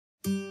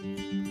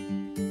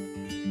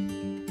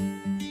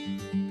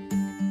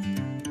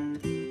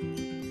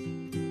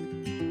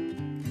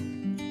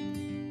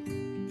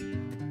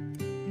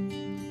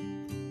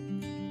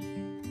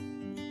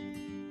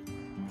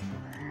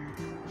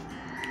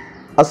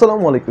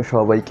আসসালামু আলাইকুম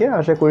সবাইকে।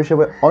 আশা করি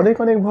সবাই অনেক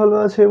অনেক ভালো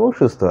আছে এবং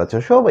সুস্থ আছে।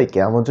 সবাইকে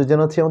আমন্ত্রণ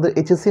জানাচ্ছি আমাদের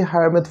এইচএসসি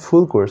হায়ার ম্যাথ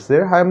ফুল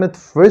কোর্সের হায়ার ম্যাথ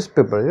ফার্স্ট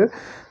পেপারের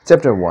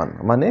চ্যাপ্টার 1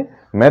 মানে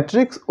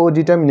ম্যাট্রিক্স ও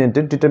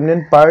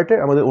ডিটারমিনেন্ট পার্টের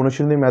আমাদের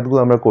অনুশীলনী ম্যাথগুলো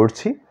আমরা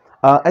করছি।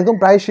 একদম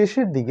প্রায়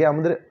শেষের দিকে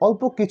আমাদের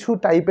অল্প কিছু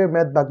টাইপের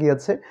ম্যাথ বাকি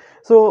আছে।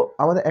 সো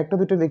আমাদের একটা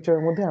দুটো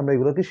লেকচারের মধ্যে আমরা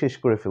এগুলোকে শেষ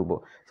করে ফেলবো।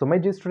 সো মাই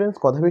ডিয়ার স্টুডেন্টস,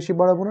 কথা বেশি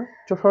বাড়াবো না,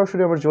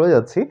 সরাসরি আমরা চলে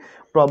যাচ্ছি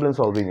প্রবলেম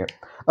সলভিংয়ে।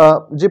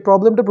 যে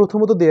প্রবলেমটা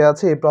প্রথমত দেওয়া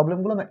আছে এই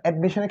প্রবলেমগুলো না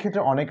অ্যাডমিশনের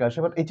ক্ষেত্রে অনেক আসে,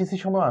 বাট এইচএসসি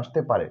সময় আসতে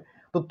পারে,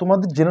 তো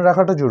তোমাদের জেনে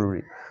রাখাটা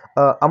জরুরি।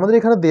 আমাদের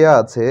এখানে দেয়া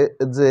আছে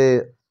যে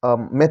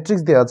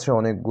ম্যাট্রিক্স দেওয়া আছে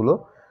অনেকগুলো।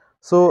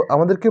 সো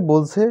আমাদেরকে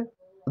বলছে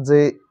যে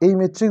এই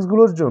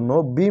ম্যাট্রিক্সগুলোর জন্য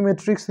বি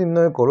ম্যাট্রিক্স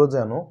নির্ণয় করো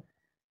যেন,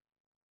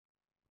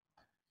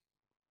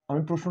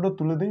 আমি প্রশ্নটা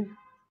তুলে দিই।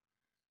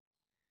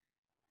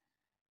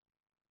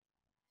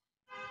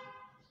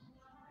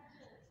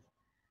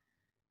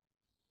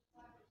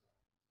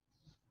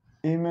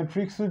 এই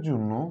ম্যাট্রিক্সের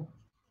জন্য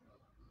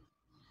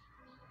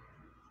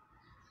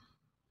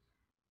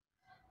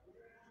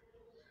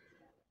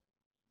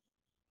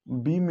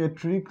বি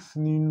ম্যাট্রিক্স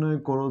নির্ণয়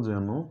করো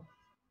যেন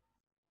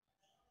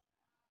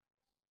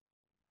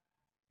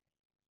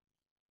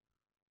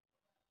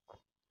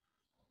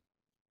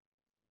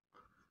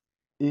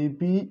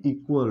AB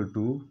equal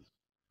to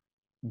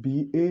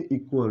BA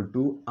equal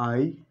to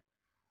I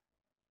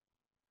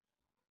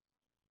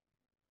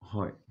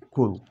হয়।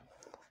 কুল।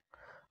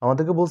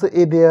 আমাদেরকে বলছে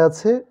এ দেয়া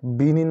আছে,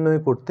 বি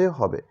নির্ণয় করতে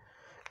হবে।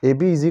 A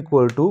B is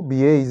equal to B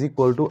A is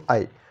equal to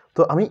I.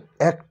 তো আমি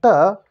একটা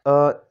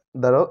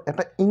দাঁড়াও,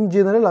 একটা ইন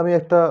জেনারেল আমি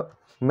একটা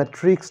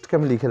ম্যাট্রিক্সকে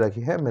আমি লিখে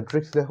রাখি। হ্যাঁ,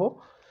 ম্যাট্রিক্স দেখো,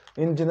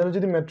 ইন জেনারেল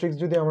যদি ম্যাট্রিক্স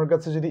যদি আমার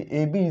কাছে যদি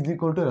A B is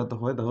equal to এত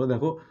হয়, তাহলে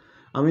দেখো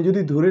আমি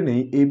যদি ধরে নেই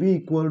এ বি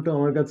ইকুয়াল টু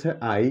আমার কাছে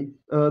আই,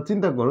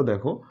 চিন্তা করো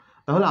দেখো,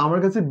 তাহলে আমার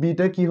কাছে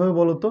বিটা কি হবে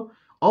বলো তো?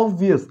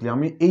 অবভিয়াসলি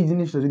আমি এই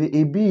জিনিসটা যদি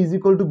A B is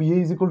equal to B A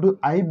is equal to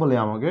I বলে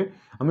আমাকে,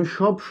 আমি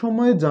সব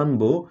সময়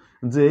জানবো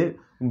যে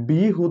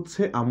বি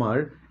হচ্ছে আমার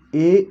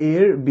এ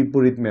এর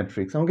বিপরীত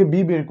ম্যাট্রিক্স, আমাকে বি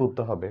বের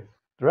করতে হবে,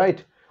 রাইট?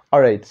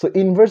 অলরাইট, সো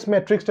ইনভার্স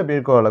ম্যাট্রিক্সটা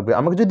বের করা লাগবে।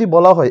 আমাকে যদি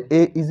বলা হয়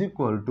এ ইজ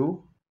ইকুয়াল টু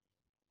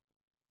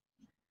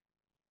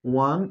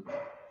 1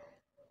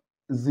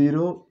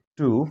 0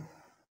 2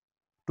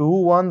 2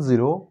 1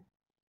 0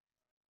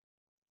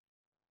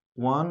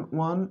 1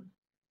 1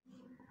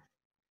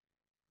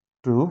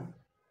 2,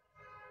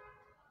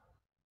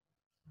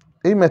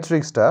 এই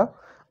ম্যাট্রিক্সটা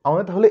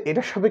আমাদের তাহলে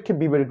এটার সাপেক্ষে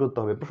বি বের করতে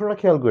হবে। প্রশ্নটা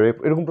খেয়াল করে,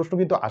 এরকম প্রশ্ন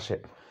কিন্তু আসে।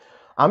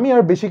 আমি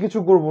আর বেশি কিছু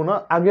করব না,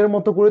 আগের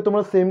মতো করে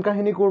তোমরা সেম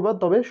কাহিনী করবা,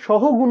 তবে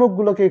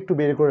সহগুণকগুলোকে একটু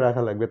বের করে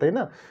রাখা লাগবে, তাই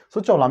না? সো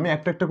চলো আমি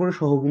একটা একটা করে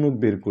সহগুণক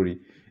বের করি।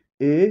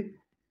 এ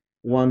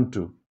 1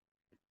 2,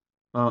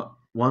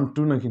 1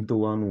 2 না কিন্তু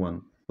 1 1,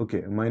 ওকে,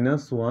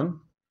 মাইনাস 1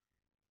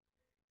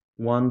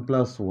 1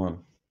 প্লাস 1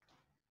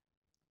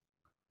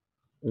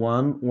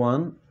 1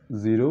 1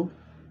 0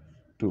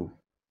 2,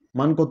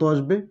 মান কত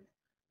আসবে?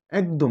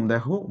 একদম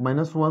দেখো,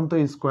 মাইনাস 1 তো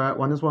স্কোয়ার,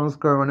 ওয়ান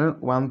স্কোয়ার মানে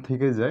 1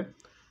 থেকে যায়,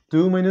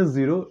 2 মাইনাস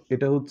 0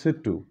 এটা হচ্ছে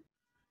 2,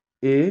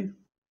 এ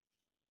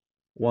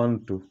 1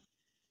 2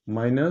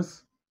 মাইনাস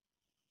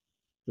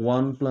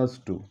 1 প্লাস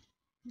 2।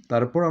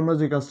 তারপর আমরা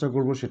যে কাজটা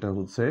করব সেটা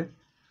হচ্ছে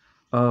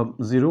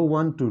 0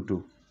 1 2 2।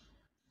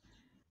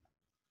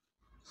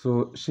 সো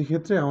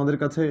সেক্ষেত্রে আমাদের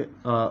কাছে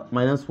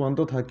মাইনাস 1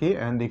 তো থাকে,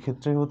 অ্যান্ড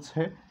এক্ষেত্রে হচ্ছে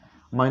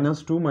মাইনাস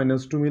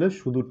টু মিলে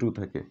শুধু 2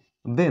 থাকে।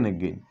 দেন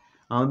এগেইন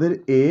আমাদের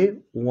এ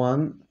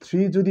 1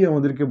 3 যদি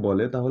আমাদেরকে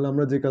বলে, তাহলে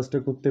আমরা যে কাজটা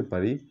করতে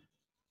পারি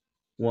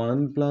 1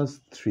 প্লাস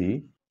 3,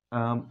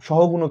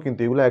 সহগুণক, কিন্তু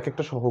এগুলো এক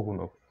একটা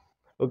সহগুণক।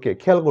 ওকে,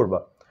 খেয়াল করবা,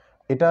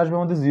 এটা আসবে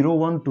আমাদের 0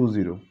 1 2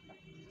 0,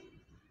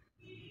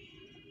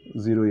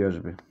 জিরোই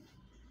আসবে।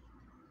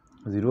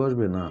 জিরো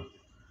আসবে না,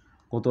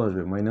 কত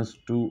আসবে? মাইনাস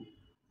 2,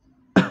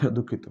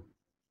 দুঃখিত।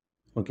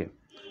 ওকে,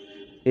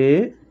 এ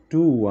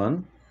 2 1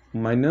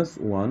 মাইনাস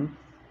 1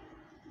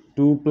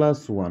 2 প্লাস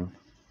 1,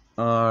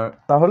 আর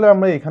তাহলে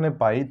আমরা এখানে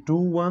পাই 2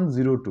 1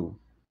 0 2,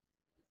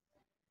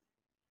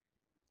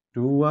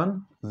 2 1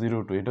 0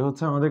 2, এটা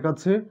হচ্ছে আমাদের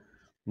কাছে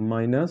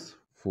মাইনাস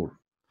 4।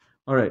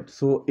 অলরাইট,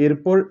 সো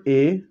এরপর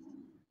এ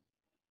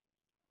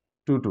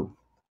 2 2,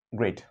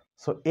 গ্রেট।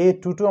 সো এ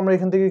 2 2 আমরা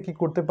এখান থেকে কি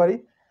করতে পারি?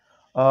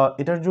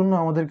 এটার জন্য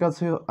আমাদের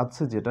কাছে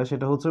আছে যেটা,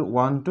 সেটা হচ্ছে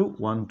 1 2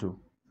 1 2।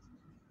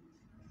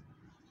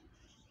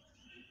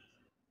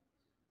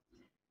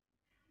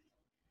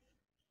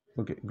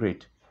 ওকে,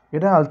 গ্রেট।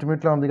 এটা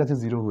আলটিমেটলি আমাদের কাছে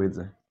 0 হয়ে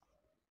যায়।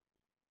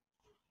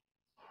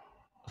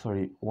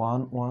 সরি,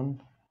 1 1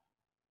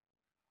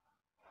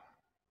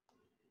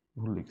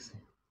 ভুল লিখছি।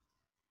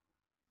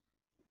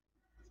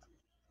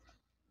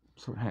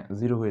 সো হ্যাঁ,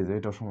 0 হয়ে যায়,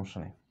 এটা সমস্যা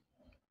নেই।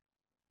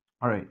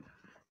 অলরাইট,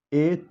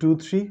 এ 2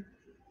 3,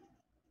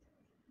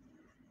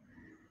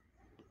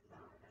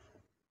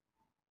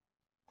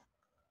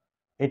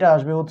 এটা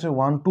আসবে হচ্ছে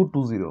 1 2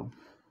 2 0।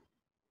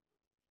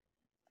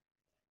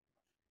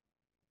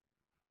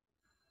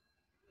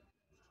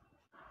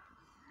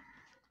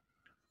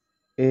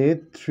 এ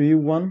 3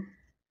 1,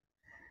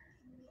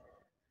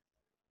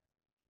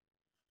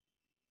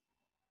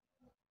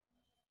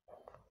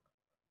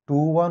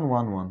 2 1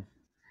 1 1।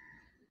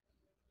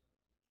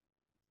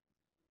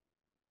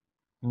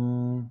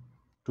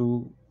 2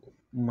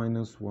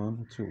 minus 1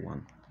 হচ্ছে 1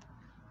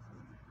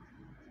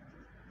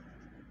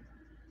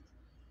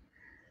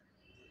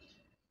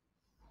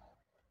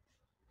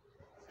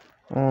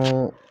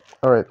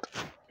 alright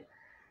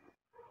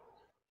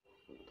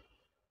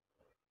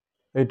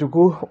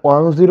এইটুকু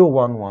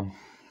 1011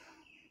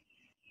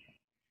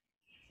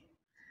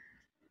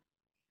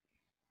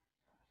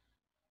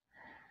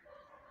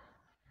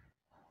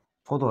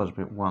 কত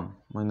আসবে 1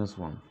 minus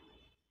 1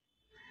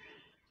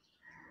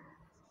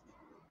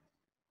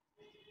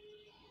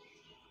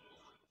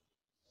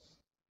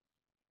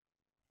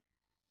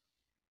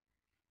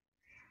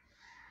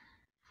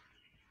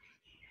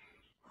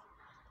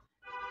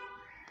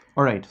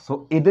 alright so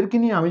এদেরকে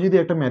নিয়ে আমি যদি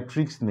একটা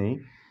ম্যাট্রিক্স নেই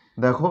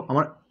দেখো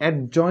আমার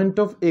অ্যাডজয়েন্ট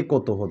অফ এ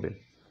কত হবে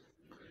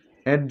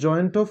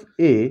অ্যাডজয়েন্ট অফ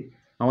এ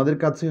আমাদের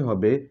কাছে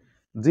হবে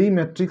যেই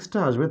ম্যাট্রিক্সটা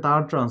আসবে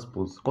তার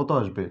ট্রান্সপোজ কত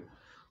আসবে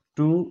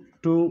 2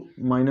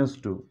 2 minus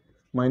 2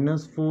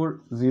 minus 4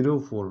 0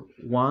 4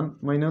 1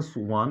 minus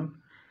 1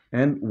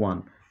 and 1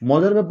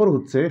 মজার ব্যাপার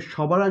হচ্ছে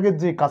সবার আগে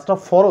যে কাজটা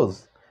ফরজ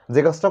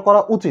যে কাজটা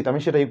করা উচিত আমি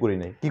সেটাই করি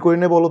নাই কি করি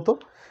নাই বলো তো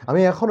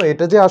আমি এখনো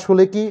এটা যে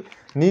আসলে কি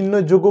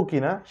নির্ণয়যোগ্য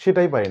কিনা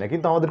সেটাই পারি না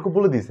কিন্তু আমাদেরকে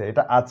বলে দিয়েছে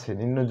এটা আছে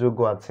নির্ণয়যোগ্য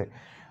আছে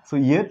সো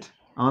ইয়েট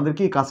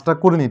আমাদেরকে এই কাজটা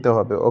করে নিতে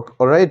হবে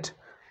অলরাইট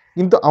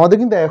কিন্তু আমাদের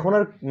কিন্তু এখন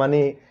আর মানে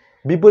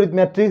বিপরীত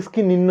ম্যাট্রিক্স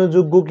কি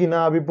নির্ণয়যোগ্য কিনা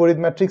বিপরীত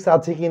ম্যাট্রিক্স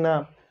আছে কিনা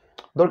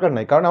দরকার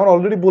নাই কারণ আমার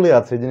অলরেডি বলে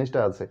আছে জিনিসটা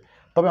আছে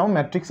তবে আমার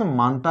ম্যাট্রিক্সের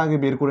মানটা আগে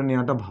বের করে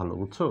নেওয়াটা ভালো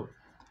বুঝছো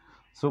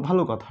সো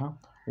ভালো কথা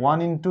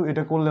 1 ইন্টু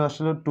এটা করলে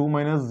আসলে 2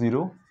 minus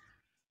 0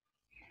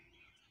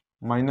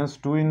 minus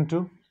 2 into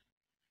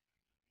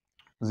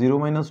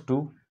 0 minus 2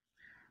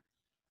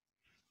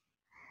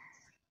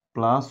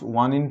 plus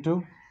 1 into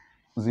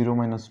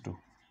 0 minus 2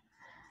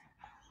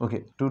 ওকে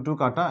 2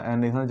 2 কাটা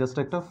অ্যান্ড এখানে জাস্ট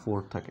একটা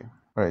 4 থাকে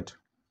রাইট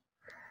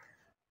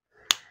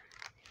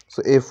সো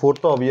এই 4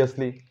 তো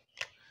অবভিয়াসলি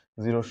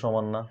 0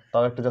 সমান না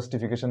তাও একটা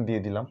জাস্টিফিকেশন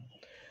দিয়ে দিলাম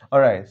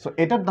অলরাইট সো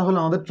এটা তাহলে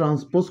আমাদের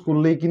ট্রান্সপোজ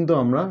করলেই কিন্তু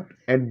আমরা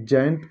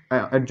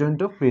অ্যাডজয়েন্ট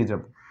অফ পেয়ে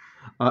যাব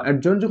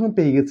অ্যাডজয়েন্ট যখন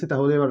পেয়ে গেছি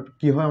তাহলে এবার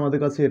কি হয় আমাদের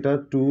কাছে এটা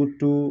 2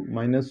 2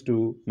 minus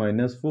 2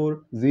 minus 4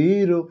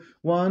 0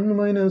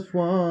 1 minus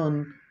 1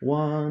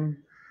 1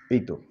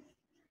 এই তো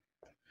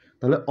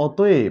তাহলে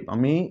অতএব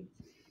আমি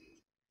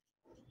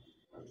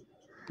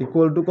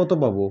ইকুয়াল টু কত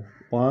পাবো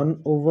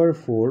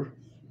 1/4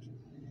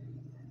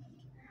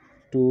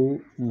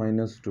 2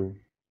 minus 2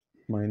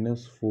 minus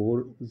 4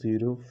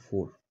 0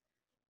 4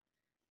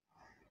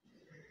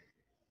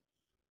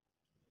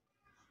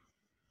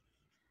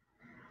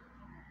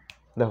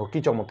 দেখো কি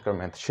চমৎকার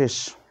ম্যাথ শেষ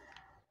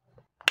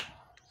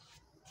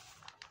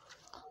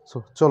সো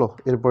চলো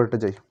এরপরটা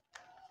যাই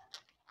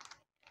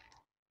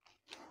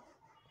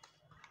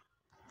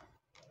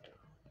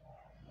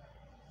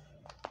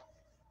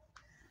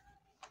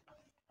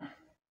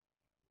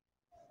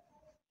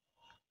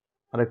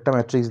আরেকটা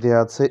ম্যাট্রিক্স দেয়া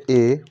আছে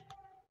a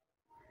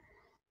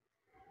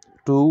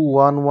 2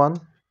 1 1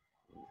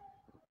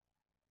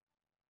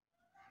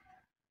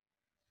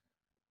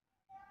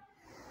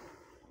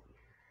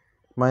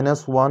 minus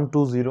 1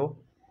 2 0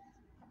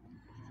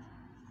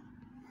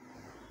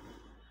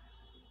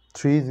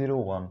 3 0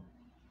 1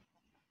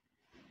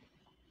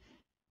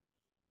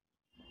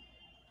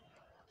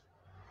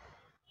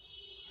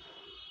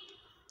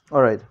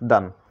 অলরাইট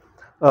ডান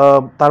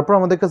তারপর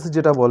আমাদের কাছে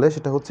যেটা বলে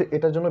সেটা হচ্ছে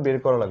এটার জন্য বের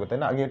করা লাগবে তাই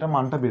না আগে এটা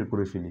মানটা বের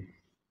করে ফেলি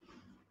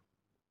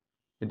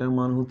এটার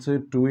মান হচ্ছে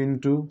 2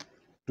 into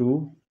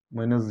 2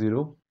 minus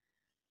 0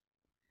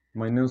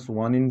 minus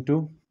 1 into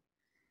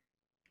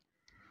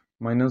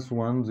minus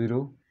 1 0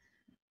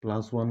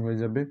 plus 1 হয়ে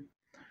যাবে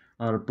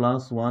আর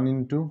প্লাস 1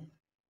 ইন্টু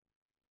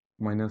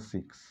minus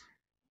 6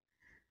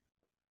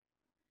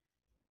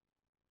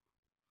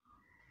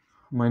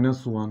 minus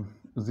 1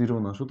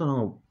 0 না সুতরাং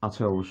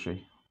আছে অবশ্যই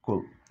কুল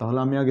তাহলে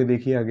আমি আগে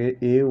দেখি আগে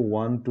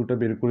a1 2টা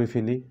বের করে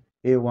ফেলি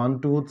a1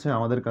 2 হচ্ছে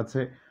আমাদের কাছে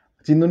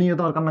চিহ্ন নিয়ে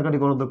তো আর কান্নাকাটি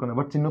করার দরকার নেই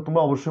বাট চিহ্ন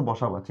তোমরা অবশ্যই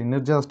বসাবা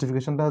চিহ্নের যে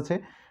জাস্টিফিকেশনটা আছে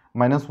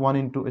minus 1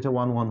 ইন্টু এটা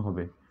 1 1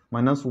 হবে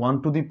minus 1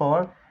 টু দি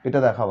পাওয়ার এটা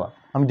দেখাবা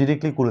আমি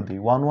ডিরেক্টলি করে দিই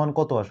 1 1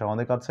 কত আসে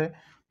আমাদের কাছে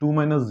 2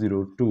 minus 0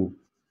 2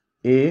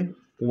 a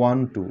 1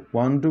 2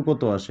 1 2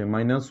 কত আসে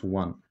minus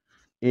 1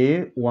 a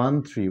 1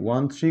 3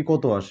 1 3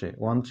 কত আসে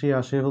 1 3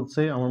 আসে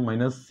হচ্ছে আমার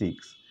minus 6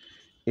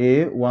 a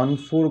 1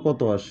 4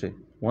 কত আসে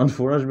 1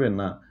 4 আসবে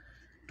না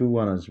 2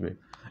 1 আসবে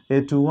a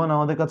 2 1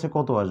 আমাদের কাছে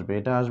কত আসবে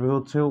এটা আসবে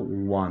হচ্ছে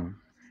 1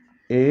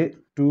 a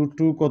 2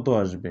 2 কত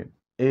আসবে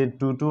a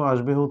 2 2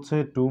 আসবে হচ্ছে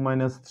 2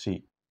 minus 3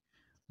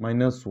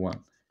 minus 1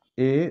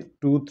 a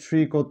 2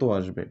 3 কত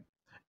আসবে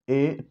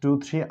a 2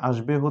 3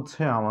 আসবে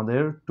হচ্ছে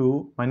আমাদের 2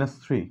 minus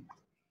 3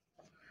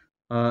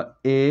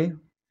 a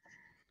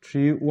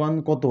 3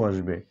 1 কত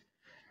আসবে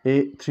a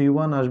 3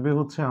 1 আসবে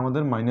হচ্ছে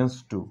আমাদের minus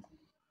 2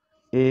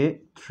 a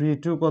 3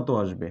 2 কত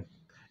আসবে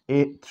a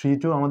 3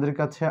 2 আমাদের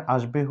কাছে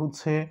আসবে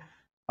হচ্ছে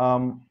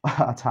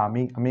আচ্ছা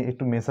আমি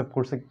একটু মেস আপ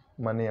করছি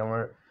মানে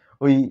আমার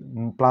ওই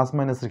প্লাস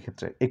মাইনাসের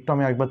ক্ষেত্রে একটু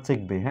আমি একবার চেক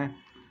দিই হ্যাঁ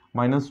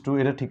 -2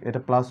 এটা ঠিক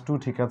এটা +2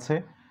 ঠিক আছে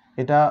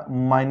এটা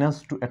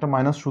 -2 একটা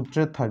মাইনাস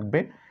সূত্রে থাকবে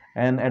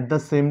and at the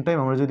same time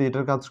আমরা যদি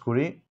এটার কাজ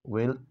করি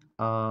ওয়েল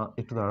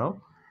একটু দাঁড়াও,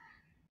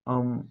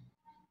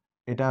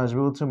 এটা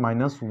আসবে হচ্ছে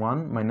 -1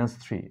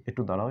 -3।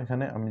 একটু দাঁড়াও,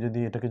 এখানে আমি যদি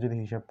এটাকে যদি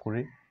হিসাব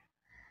করি,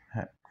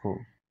 হ্যাঁ খুব,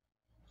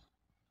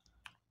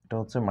 এটা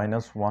হচ্ছে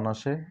 -1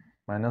 আসে,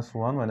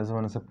 -1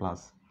 মাইনাসে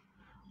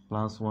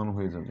 +1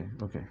 হয়ে যাবে।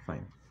 Okay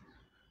fine.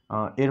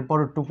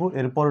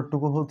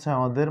 এরপরেরটুকু হচ্ছে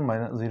আমাদের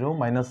 -0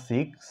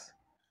 -6,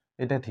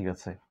 এটা ঠিক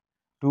আছে।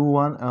 2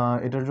 1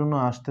 এটার জন্য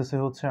আসতেছে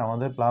হচ্ছে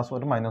আমাদের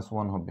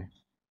 +1 হবে।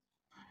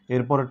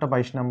 এরপরেরটা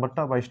 22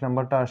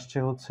 নাম্বারটা আসছে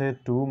হচ্ছে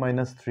 2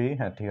 -3,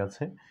 হ্যাঁ ঠিক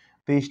আছে।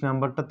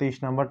 23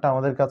 নাম্বারটা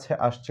আমাদের কাছে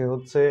আসছে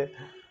হচ্ছে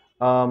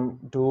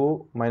 2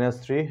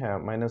 -3, হ্যাঁ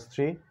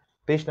 -3।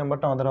 23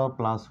 নাম্বারটা আমাদের আবার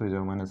প্লাস হয়ে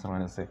যাবে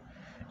মাইনাসে।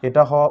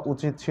 এটা হওয়া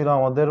উচিত ছিল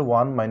আমাদের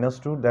 1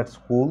 -2, দ্যাটস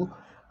কুল।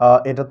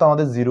 এটা তো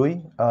আমাদের জিরোই,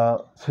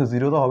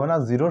 জিরো তো হবে না,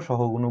 জিরো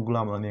সহগুণকগুলো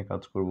আমরা নিয়ে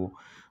কাজ করব।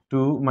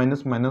 2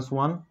 -1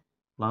 +1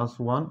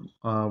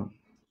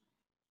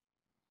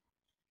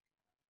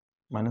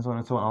 -1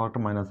 আছে, আবার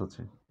একটা মাইনাস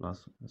আছে, প্লাস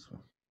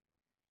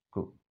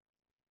কুল।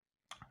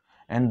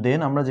 অ্যান্ড দেন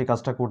আমরা যে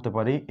কাজটা করতে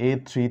পারি,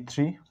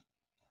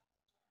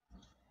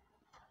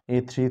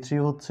 A33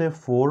 হচ্ছে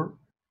 4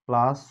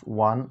 +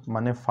 1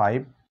 মানে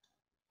 5,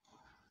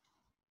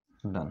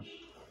 ডান।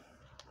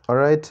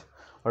 অলরাইট।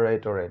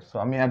 সো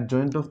আমি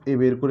অ্যাডজয়েন্ট অফ এ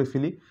বের করে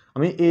ফেলি,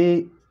 আমি এ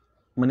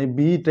মানে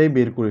বিটাই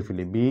বের করে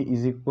ফেলি। B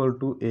is equal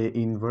to A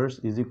inverse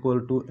is equal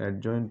to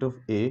adjoint of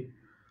A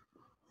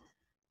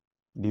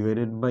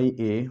divided by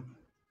A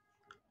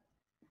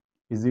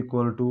is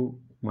equal to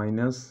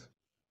minus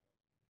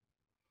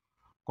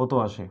কত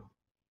আসে,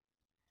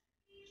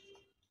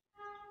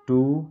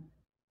 2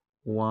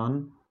 1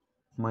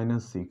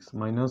 -6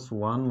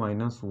 -1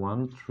 -1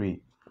 3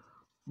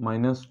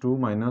 -2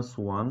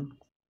 -1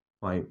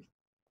 5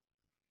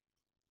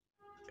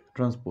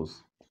 transpose.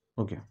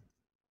 Okay,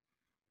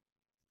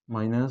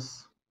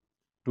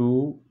 -2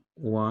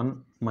 1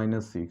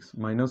 -6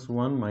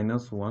 -1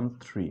 -1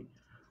 3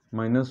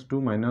 -2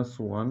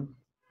 -1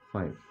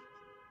 5.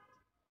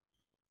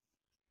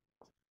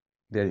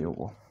 There you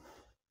go.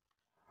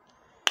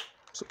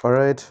 So, all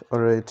right.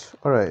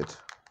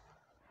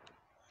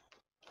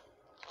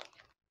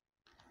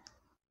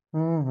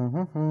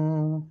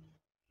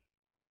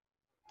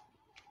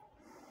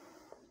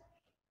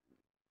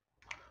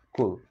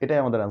 Cool. এটাই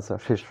আমাদের আনসার,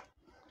 শেষ।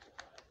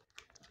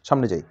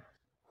 সামনে যাই।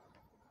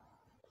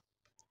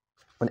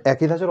 মানে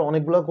একই ধাঁচের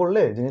অনেকগুলো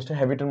করলে জিনিসটা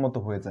হ্যাবিটের মতো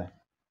হয়ে যায়।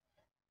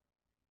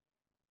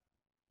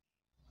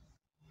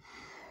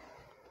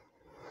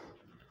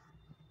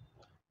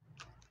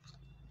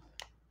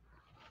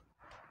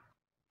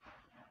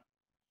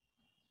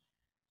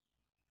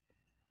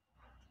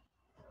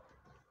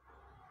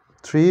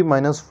 -3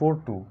 -4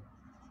 2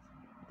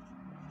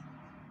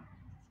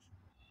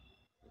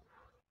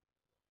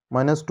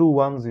 -2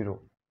 1 0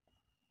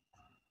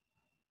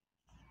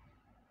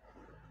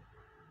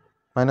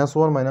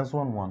 -1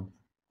 -1 1.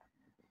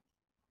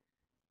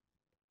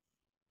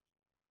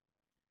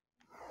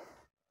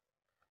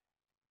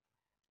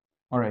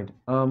 অলরাইট,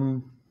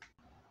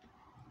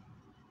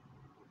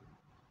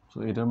 সো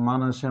এটার মান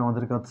আসে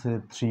আমাদের কাছে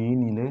 3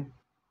 নিলে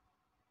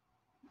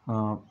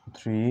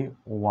 3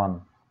 1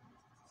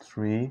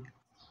 3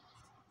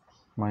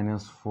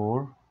 -4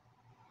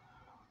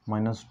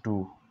 -2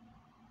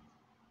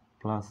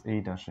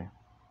 +8 আসে।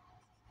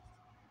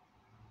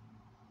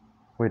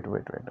 ওয়েট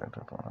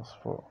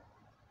 -4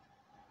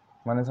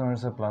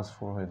 মাইনাসে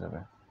 +4 হয়ে যাবে,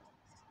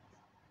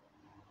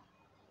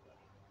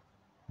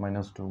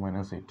 -2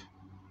 -8।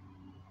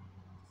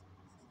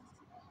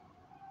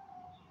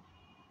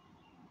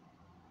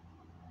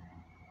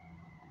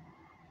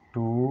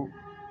 -2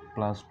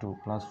 +2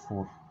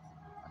 +4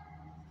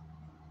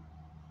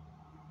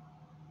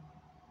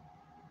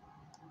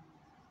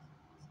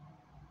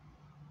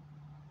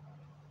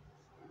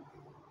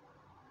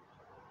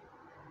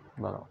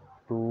 দাঁড়াও,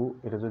 2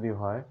 এটা যদি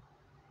হয়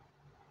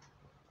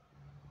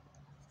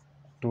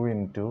 2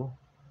 ইন্টু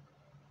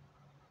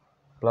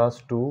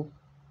 +2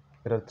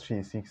 এটা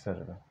 3 6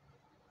 আসবে।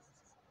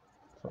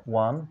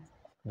 1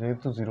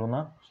 যেহেতু 0 না,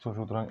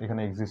 সুতরাং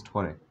এখানে এক্সিস্ট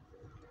করে।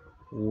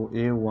 ও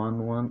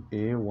A11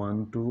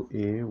 A12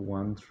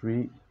 A13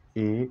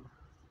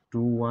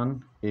 A21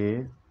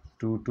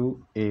 A22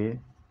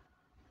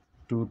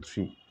 A23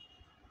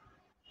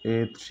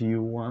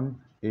 A31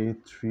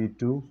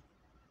 A32।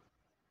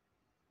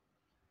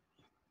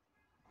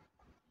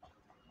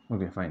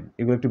 Okay fine,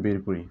 এগুলো একটু বের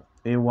করি।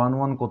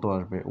 A11 কত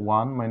আসবে,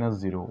 1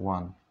 -0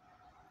 1,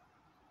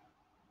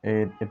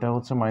 এটা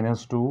হচ্ছে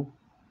 -2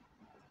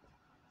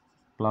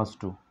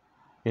 +2,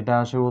 এটা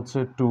আসে হচ্ছে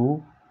 2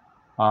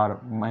 আর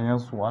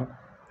 -1।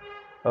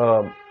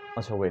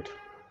 আচ্ছা ওয়েট,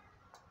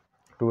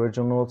 2 এর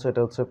জন্য হচ্ছে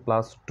এটা হচ্ছে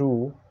 +2,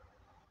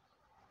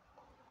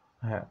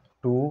 হ্যাঁ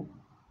 2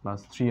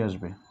 +3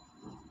 আসবে,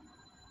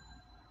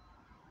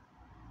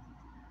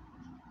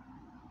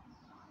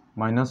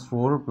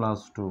 -4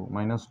 +2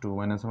 -2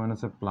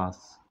 মাইনাসে প্লাস।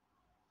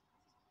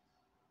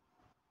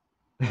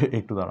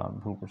 একটু দাঁড়ান,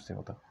 ভুল করছি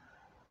কথা,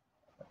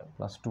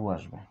 +2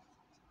 আসবে।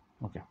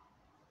 ওকে,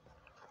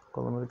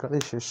 কলমের কালি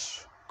শেষ।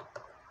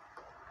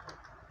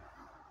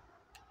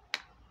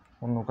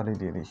 অন্য কালি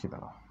দিয়ে দেখি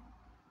দাঁড়াও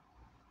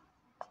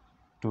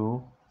 2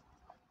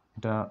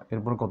 এটা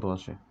এরপর কত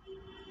আসে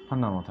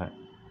ঠান্ডা মাথায়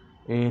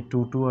এ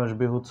 2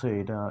 আসবে হচ্ছে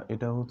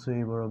এটা হচ্ছে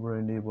এই বরাবর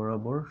এন্ড এই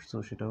বরাবর সো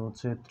সেটা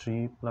হচ্ছে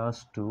 3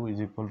 + 2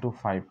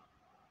 = 5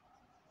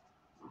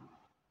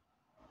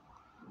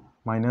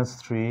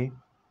 -3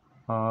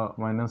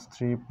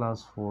 -3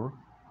 + 4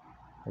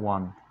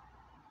 1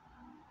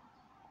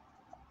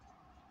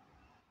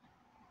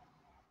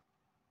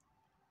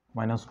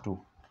 -2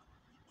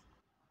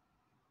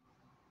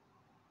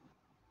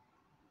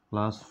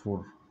 + 4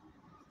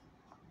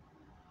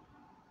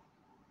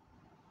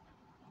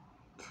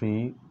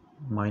 3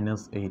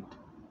 -8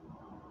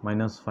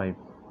 -5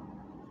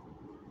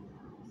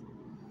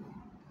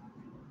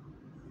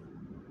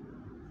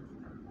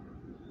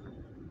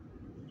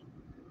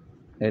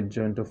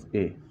 adjoint of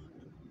A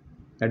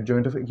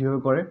adjoint of A কিভাবে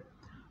করে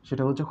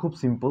সেটা হচ্ছে খুব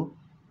সিম্পল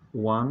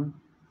 1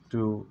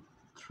 2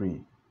 3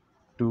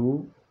 2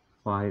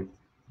 5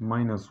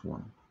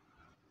 -1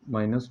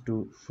 -2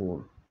 4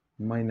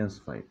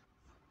 -5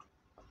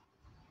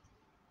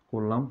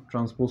 করলাম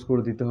ট্রান্সপোজ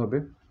করে দিতে হবে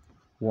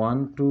 1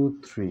 2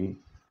 3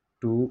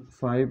 2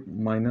 5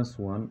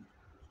 -1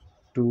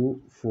 2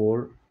 4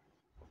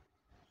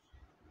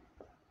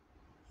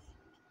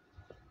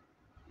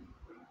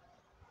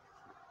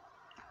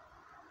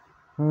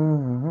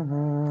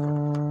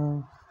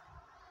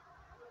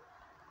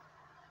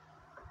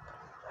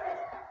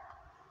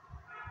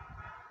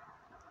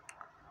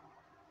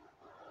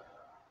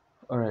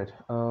 alright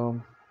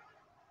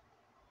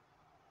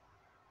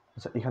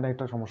আচ্ছা এখানে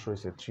একটা সমস্যা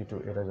হয়েছে 3 2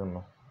 এর জন্য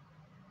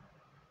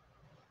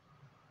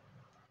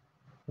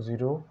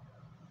 0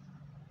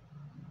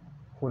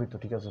 4 তো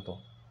ঠিক আছে তো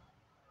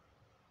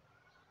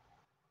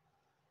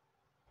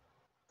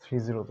 3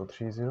 0 তো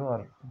 3 0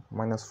 আর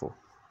 -4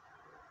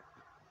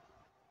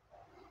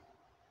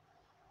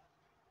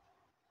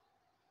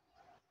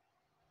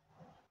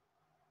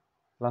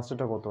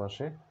 লাস্টেরটা কত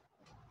আসে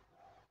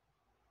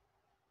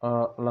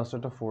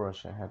লাস্টেরটা 4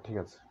 আসে হ্যাঁ ঠিক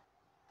আছে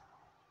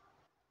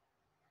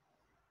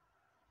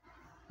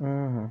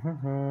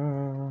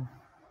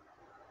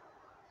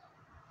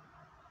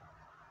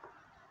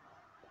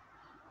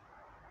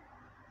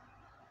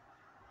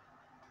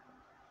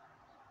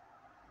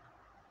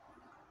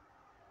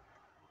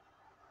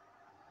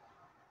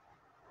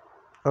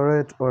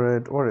alright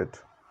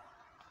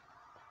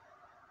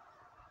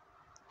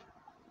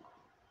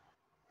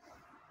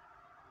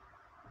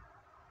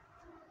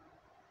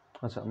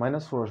আচ্ছা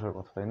 -4 আসার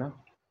কথা তাই না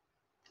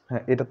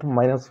হ্যাঁ এটা তো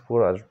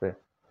 -4 আসবে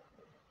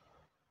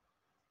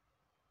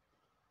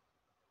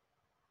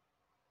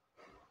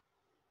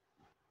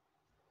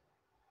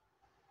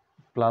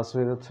প্লাস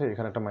হয়ে যাচ্ছে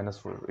এখানে একটা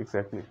 -4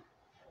 এক্স্যাক্টলি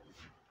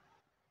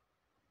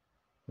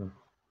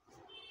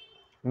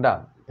না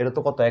এটা তো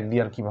কত 1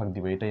 দিয়ে আর কি ভাগ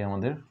দিবে এটাই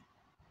আমাদের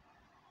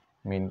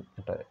মেইন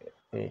এটা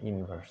এ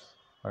ইনভার্স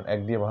আর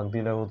 1 দিয়ে ভাগ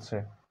দিলে হচ্ছে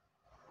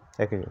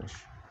একই জিনিস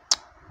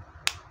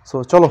সো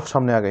চলো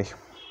সামনে আগাই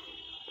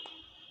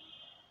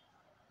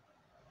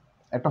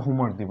একটা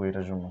হোমওয়ার্ক দিব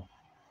এটার জন্য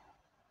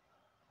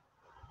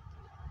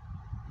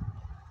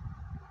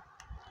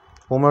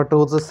হোমওয়ার্কটা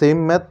হচ্ছে সেম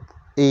ম্যাথ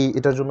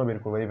এটার জন্য বের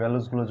করবো এই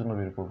ভ্যালুসগুলোর জন্য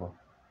বের করবো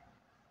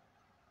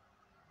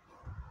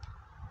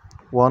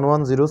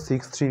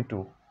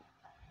 110632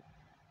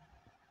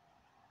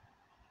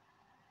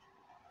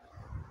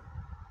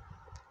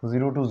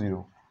 0 to 0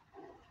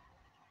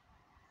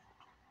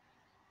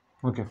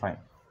 ওকে ফাইন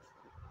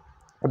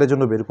এটার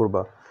জন্য বের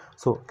করবা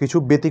সো কিছু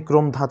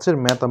ব্যতিক্রম ধাঁচের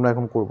ম্যাথ আমরা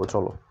এখন করব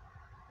চলো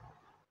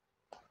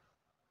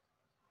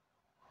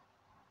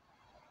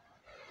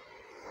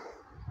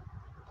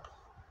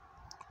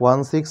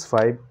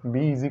 (165) b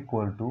is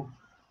equal to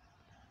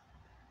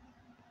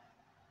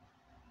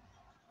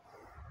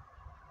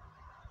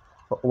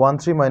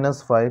 13 minus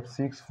 5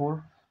 64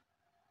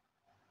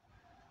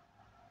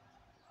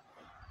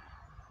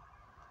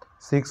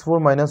 64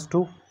 minus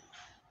 2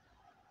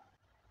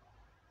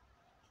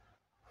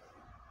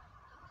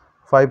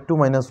 52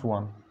 minus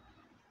 1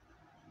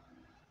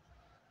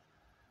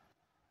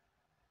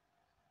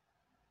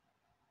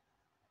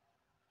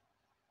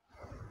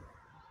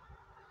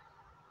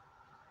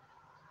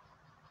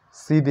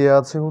 c দেয়া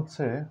আছে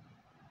হচ্ছে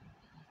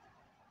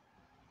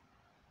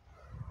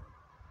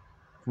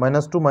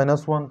 -2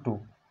 -1 2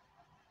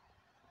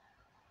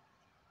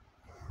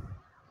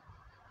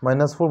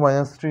 -4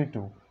 -3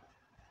 2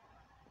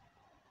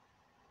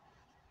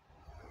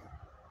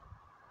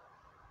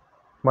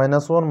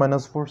 -1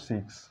 -4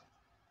 6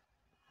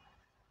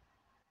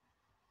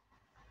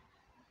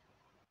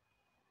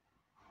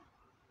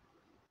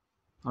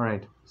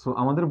 alright so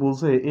আমাদের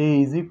বলছে a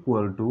is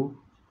equal to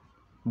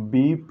b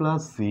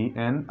plus c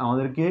and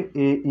আমাদেরকে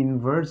a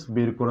inverse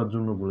বের করার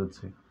জন্য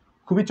বলেছে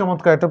খুবই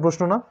চমৎকার একটা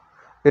প্রশ্ন না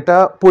এটা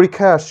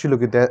পরীক্ষায় আসছিল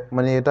কি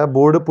মানে এটা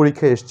বোর্ডে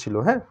পরীক্ষায় এসেছিল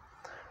হ্যাঁ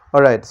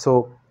অলরাইট সো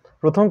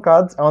প্রথম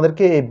কাজ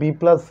আমাদেরকে a b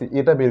plus c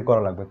এটা বের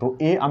করা লাগবে তো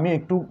a আমি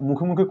একটু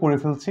মুখে মুখে করে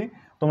ফেলছি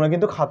তোমরা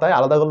কিন্তু খাতায়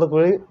আলাদা আলাদা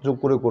করে যোগ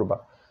করে করবা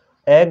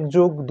 1 +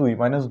 2 - 2 -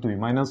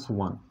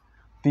 1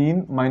 3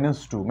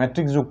 - 2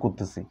 ম্যাট্রিক্স যোগ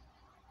করতেছি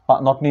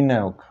নট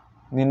নির্ণায়ক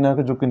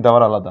নির্ণায়কের যোগ কিন্তু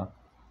আবার আলাদা।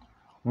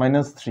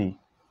 -3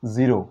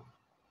 0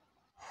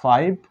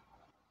 5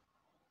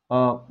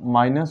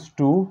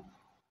 -2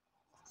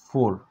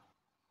 4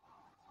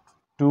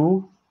 2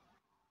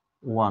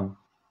 1।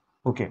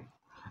 ওকে,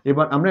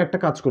 এবার আমরা একটা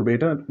কাজ করবো,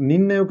 এটা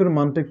নির্ণায়কের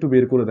মানটা একটু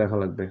বের করে দেখা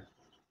লাগবে।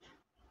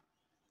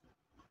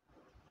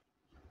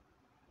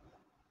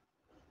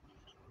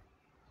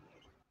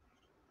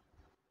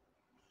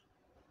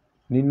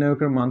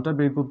 নির্ণায়কের মানটা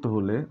বের করতে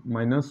হলে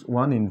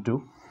 -1 ইন্টু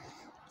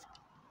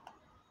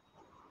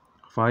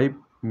 5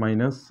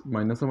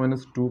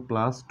 -2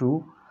 প্লাস 2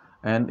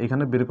 অ্যান্ড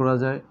এখানে বের করা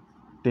যায়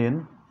 10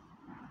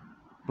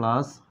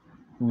 plus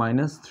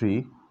 -3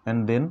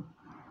 and then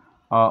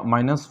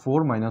 -4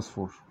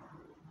 -4।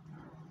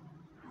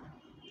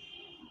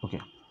 Okay,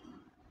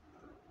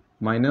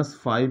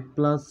 -5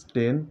 plus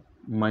 10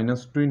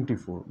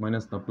 -24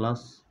 minus না প্লাস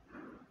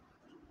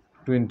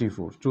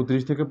 24,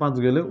 34 থেকে 5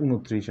 গেলে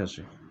 29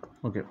 আসে।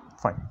 Okay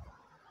fine.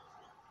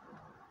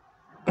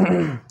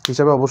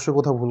 হিসাবে অবশ্যই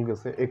কোথাও ভুল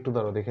গেছে, একটু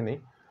দাঁড়াও দেখে নেই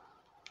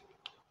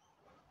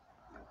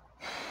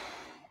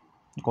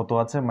কত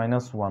আছে।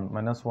 -1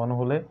 -1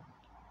 হলে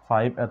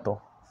 5 এত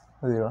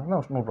 0 না,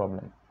 নো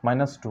প্রবলেম।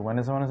 -2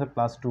 মাইনাসে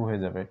 +2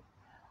 হয়ে যাবে,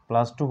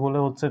 +2 হলে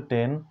হচ্ছে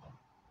 10,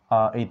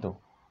 এই তো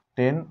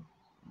 10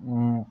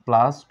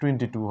 প্লাস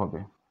 22 হবে।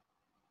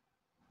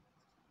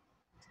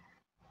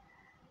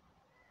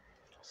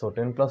 সো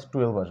 10 প্লাস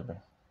 12 আসবে।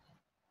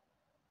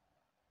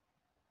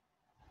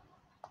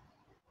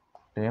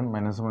 10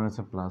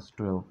 মাইনাসে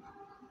 +12।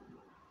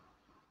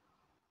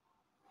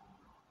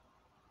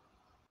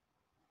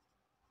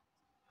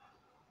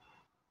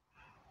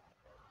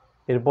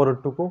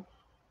 এরপরেরটুকু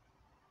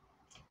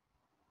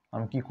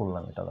আমি কি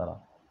করলাম, এটা দ্বারা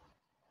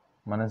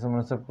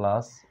মাইনাসে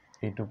প্লাস,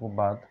 এইটুকু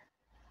বাদ,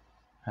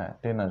 হ্যাঁ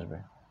 10 আসবে,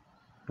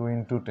 2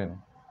 × 10।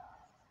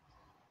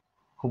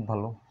 খুব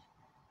ভালো,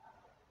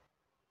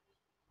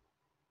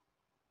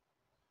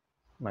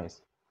 নাইস।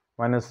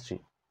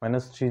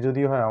 -3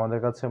 যদি হয় আমাদের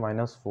কাছে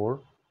 -4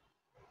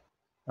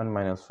 and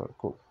 -4,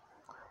 খুব।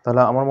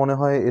 তাহলে আমার মনে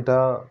হয় এটা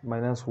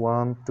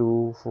 -1 2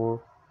 4,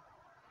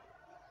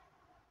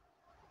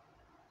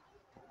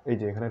 এই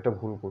যে এখানে একটা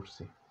ভুল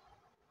করছি।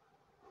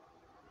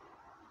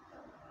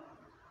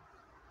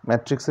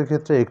 ম্যাট্রিক্সের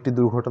ক্ষেত্রে একটি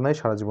দুর্ঘটনাই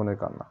সারা জীবনের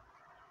কান্না।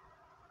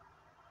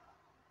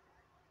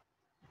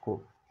 খুব,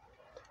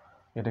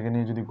 এটাকে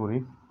নিয়ে যদি করি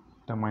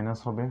এটা মাইনাস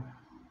হবে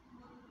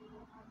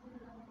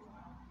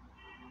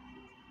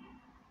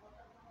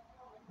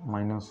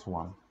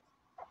 -1,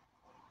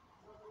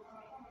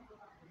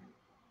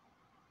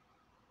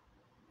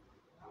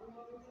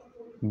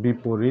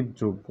 বিপরীত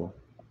যোগ্য।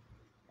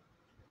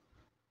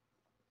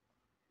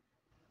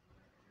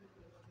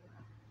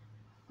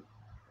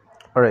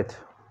 অলরাইট,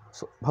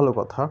 ভালো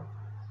কথা।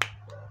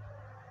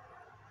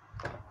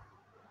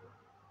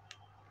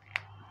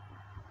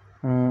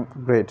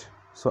 গ্রেট।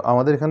 সো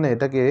আমাদের এখানে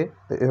এটাকে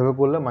এভাবে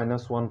করলে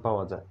 -1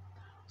 পাওয়া যায়।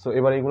 সো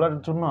এবার এগুলোর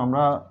জন্য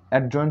আমরা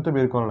অ্যাডজয়েন্ট তো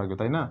বের করা লাগবে,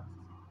 তাই না?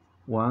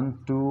 1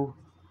 2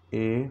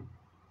 a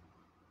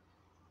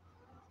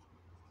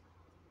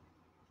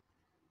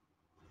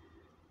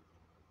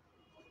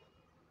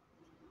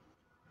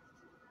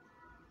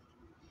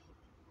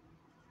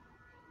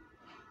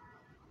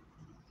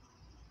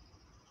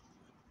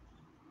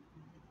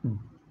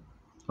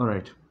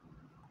অলরাইট,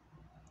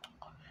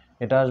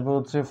 এটা আসবে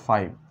হচ্ছে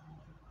 5,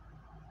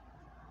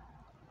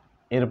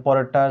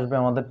 এরপরেরটা আসবে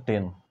আমাদের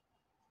 10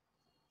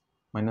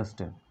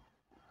 -10,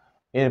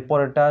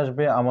 এরপরেরটা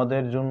আসবে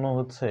আমাদের জন্য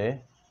হচ্ছে,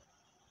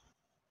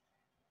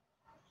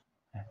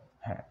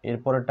 হ্যাঁ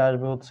এরপরেরটা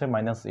আসবে হচ্ছে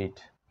 -8,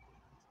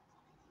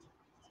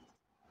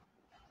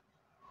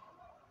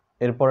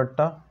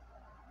 এরপরেরটা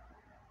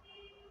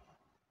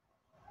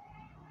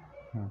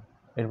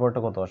এরপরটা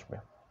কত আসবে?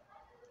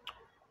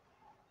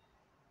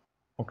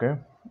 ওকে,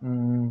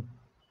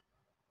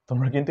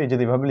 তোমরা কিন্তু এই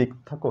যদি এভাবে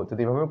লিখতে থাকো,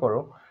 যদি এভাবে করো,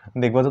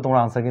 দেখবা যে তোমার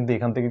আনসার কিন্তু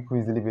এখান থেকে খুব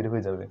ইজিলি বের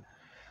হয়ে যাবে।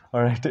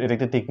 অলরাইট, এটা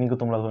একটা টেকনিকও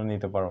তোমরা ধরে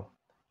নিতে পারো।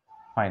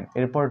 ফাইন,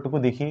 এরপরটুকু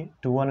দেখি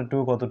 2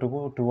 কতটুকু।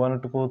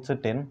 2 হচ্ছে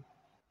 10।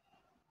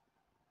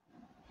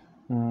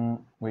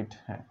 ওয়েট,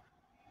 হ্যাঁ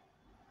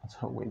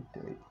আচ্ছা ওয়েট,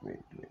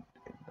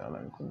 তাহলে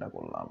আমি কোনটা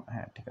করলাম?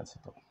 হ্যাঁ ঠিক আছে,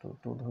 তো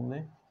 2 ধরলে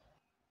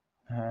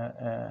হ্যাঁ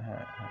হ্যাঁ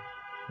হ্যাঁ হ্যাঁ,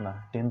 না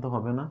 10 তো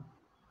হবে না।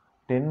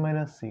 10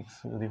 - 6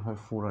 যদি হয়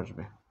 4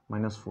 আসবে,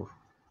 -4।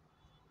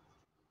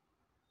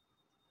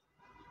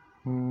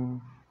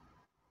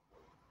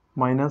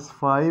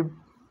 -5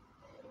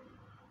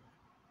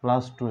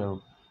 + 12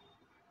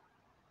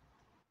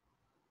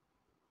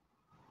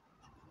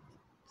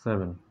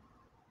 7।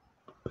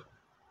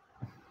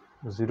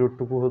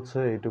 0 হচ্ছে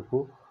এইটুকু,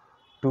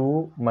 2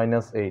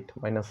 - 8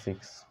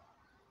 -6।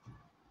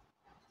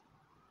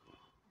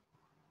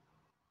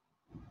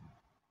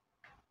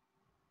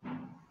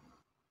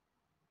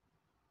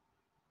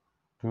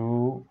 2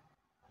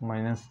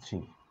 -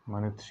 3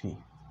 মানে 3।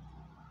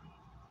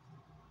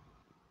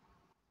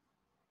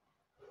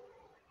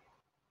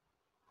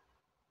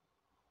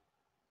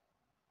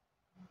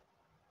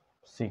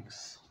 6 .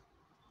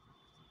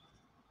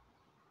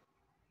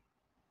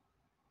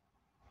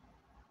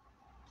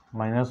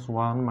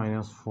 -1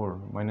 -4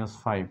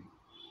 -5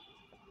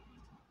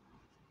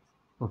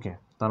 ওকে,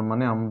 তার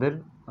মানে আমাদের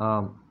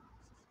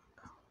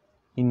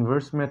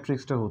ইনভার্স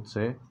ম্যাট্রিক্সটা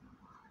হচ্ছে,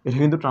 এটা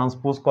কিন্তু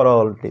ট্রান্সপোজ করা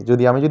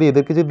অলরেডি। আমি যদি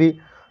এদেরকে যদি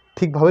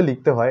ঠিকভাবে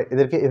লিখতে হয়,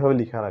 এদেরকে এভাবে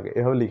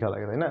লেখা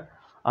লাগে, তাই না?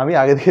 আমি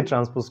আগে থেকে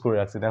ট্রান্সপোজ করে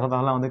রাখছি। দেখো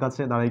তাহলে আমাদের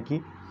কাছে দাঁড়ায় কি,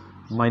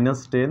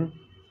 -10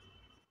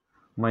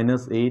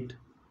 -8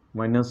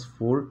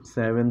 -4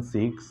 7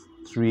 6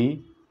 3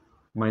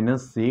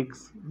 -6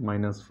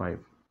 -5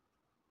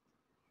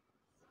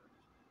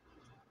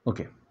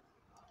 ওকে,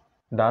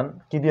 ডান।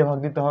 কি দিয়ে ভাগ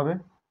দিতে হবে?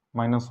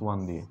 -1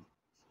 দিয়ে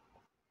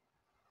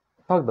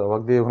ভাগ দাও,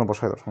 ভাগ দিয়ে ওখানে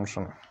বসাই দাও, সমস্যা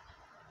নেই।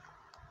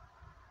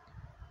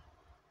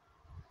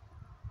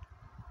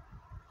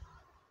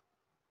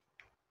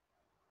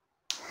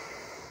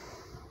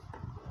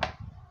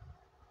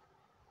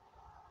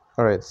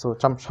 অলরাইট, সো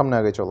সামনে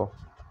আগে চলো,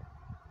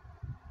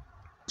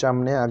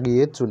 সামনে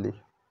আগিয়ে চলি।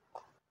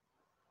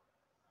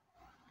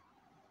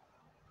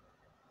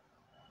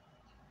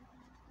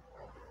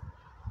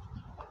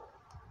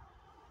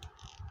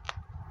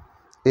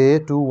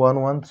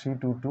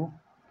 A211322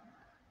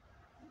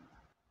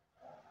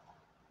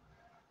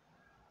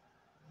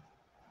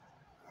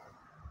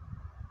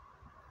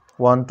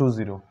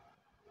 120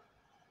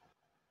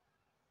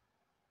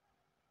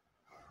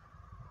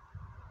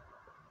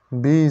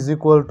 B is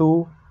equal to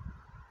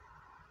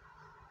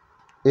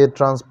A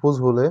transpose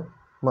হলে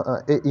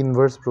A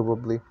inverse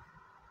probably,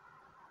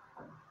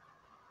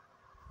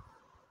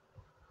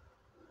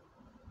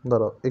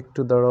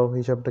 দাঁড়াও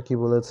হিসাবটা কি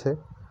বলেছে।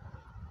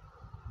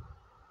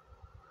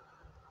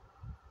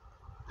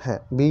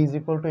 হ্যাঁ, B is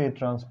equal to A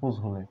transpose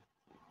হলে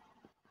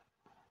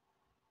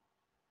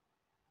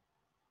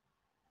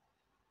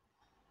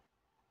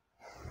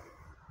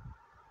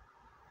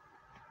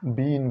B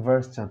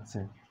inverse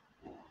চাচ্ছে,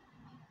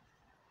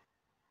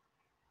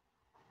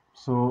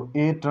 সো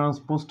A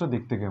ট্রান্সপোজটা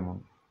দেখতে কেমন?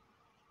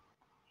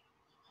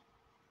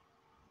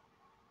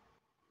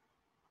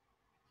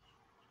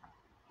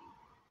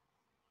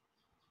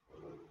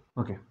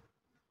 ওকে,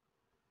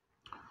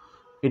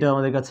 এটা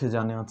আমাদের কাছে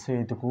জানা আছে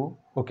এইটুকু।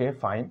 Okay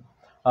fine.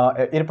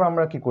 এরপর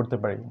আমরা কি করতে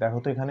পারি দেখো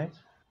তো, এখানে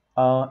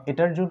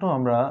এটার জন্য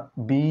আমরা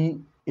বি,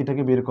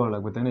 এটাকে বের করা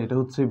লাগবে, তাই না? এটা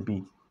হচ্ছে বি।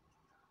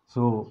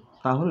 সো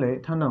তাহলে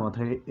ঠান্ডা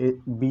মাথায়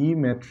বি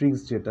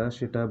ম্যাট্রিক্স যেটা,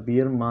 সেটা বি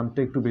এর মানটা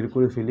একটু বের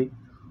করে ফেলি।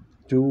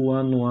 2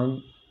 1 1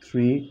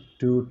 3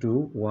 2 2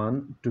 1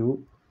 2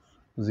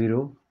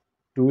 0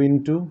 2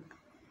 into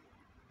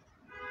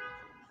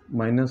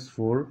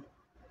 -4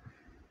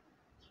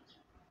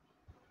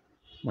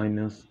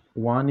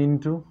 -1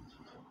 into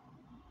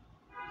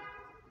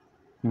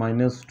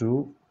 -2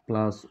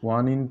 plus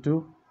 1 into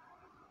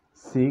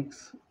 6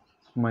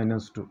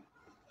 -2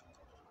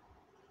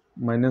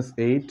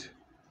 -8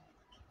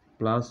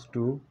 plus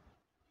 2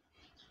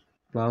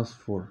 plus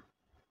 4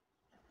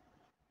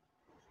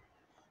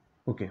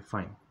 okay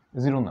fine,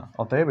 0 না,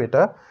 অতএব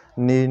এটা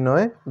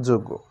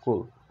নির্ণয়যোগ্য। কুল।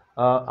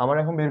 আমার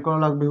এখন বের করা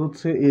লাগবে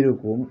হচ্ছে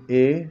এরকম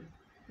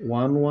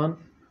A11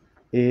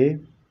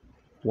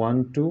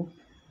 A12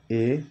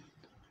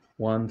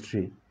 A13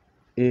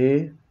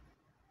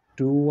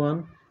 A21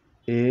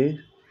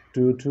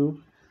 A22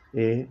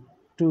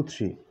 A23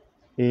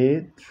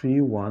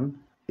 A31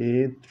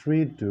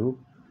 A32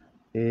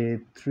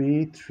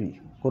 A33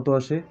 কত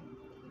আসে?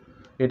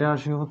 এটা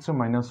আসে হচ্ছে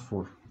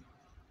 -4,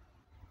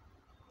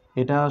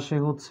 এটা আসে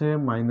হচ্ছে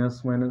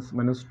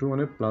 -2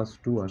 মানে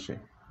 +2 আসে,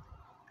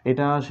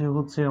 এটা আসে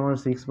হচ্ছে আমার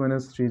 6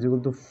 - 3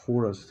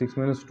 4 আসে, 6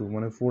 - 2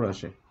 মানে 4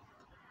 আসে,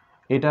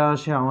 এটা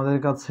আসে আমাদের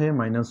কাছে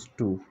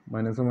 -2,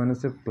 মাইনাসে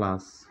মাইনাসে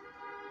প্লাস,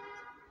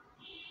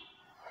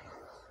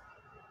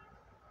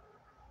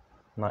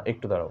 না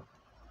একটু দাঁড়াও,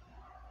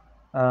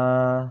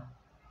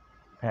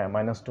 হ্যাঁ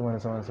 -2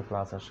 মাইনাসে মাইনাসে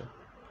প্লাস আসে,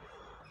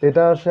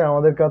 এটা আসে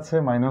আমাদের কাছে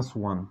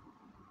 -1,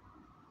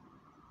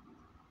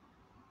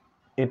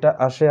 এটা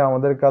আসে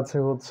আমাদের কাছে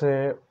হচ্ছে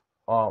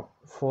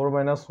 4 -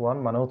 1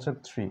 মানে হচ্ছে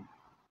 3।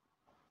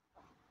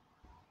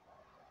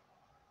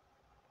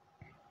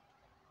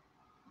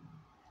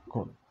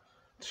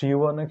 3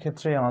 1 এর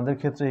ক্ষেত্রে আমাদের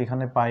ক্ষেত্রে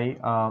এখানে পাই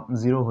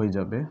 0 হয়ে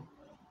যাবে।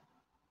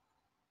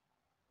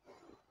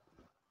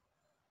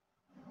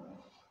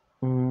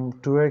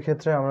 2 এর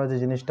ক্ষেত্রে আমরা যে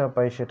জিনিসটা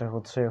পাই সেটা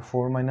হচ্ছে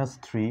 4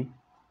 - 3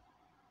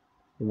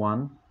 1,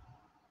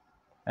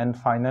 অ্যান্ড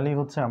ফাইনালি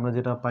হচ্ছে আমরা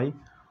যেটা পাই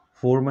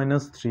 4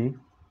 - 3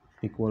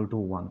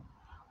 = 1।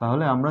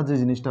 তাহলে আমরা যে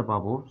জিনিসটা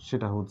পাবো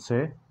সেটা হচ্ছে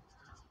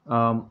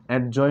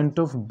adjoint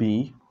of B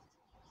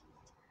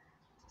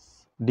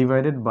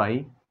divided by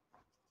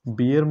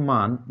B এর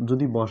মান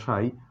যদি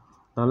বসাই,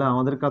 তাহলে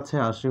আমাদের কাছে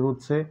আসে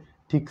হচ্ছে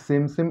ঠিক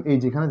সেম এই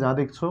যেখানে যা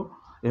দেখছো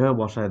এভাবে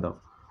বসায় দাও,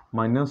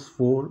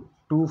 -4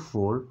 2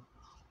 4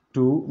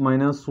 2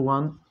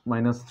 -1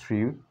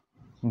 -3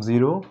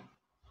 0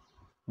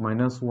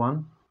 -1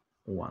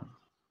 1,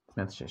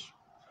 ম্যাথ শেষ।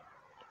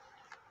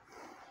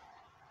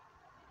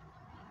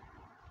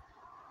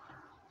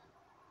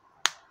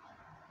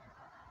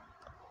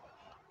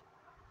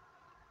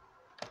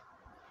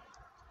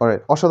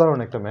 অলরাইট, অসাধারণ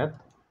একটা ম্যাথ,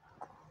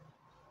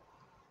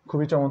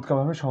 খুবই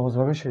চমৎকারভাবে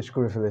সহজভাবে শেষ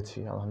করে ফেলেছি,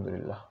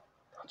 আলহামদুলিল্লাহ।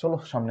 চলো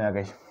সামনে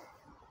আগাই।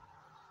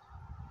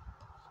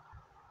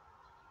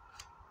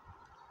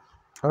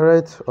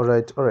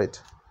 অলরাইট।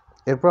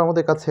 এরপর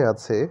আমাদের কাছে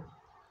আছে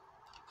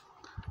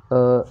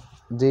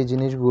যে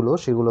জিনিসগুলো,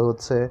 সেগুলো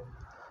হচ্ছে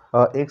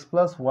x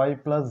plus Y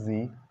plus G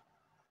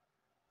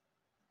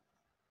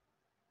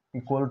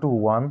equal to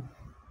 1।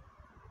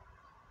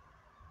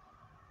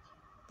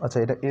 আচ্ছা,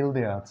 এটা এল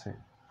দেয়া আছে।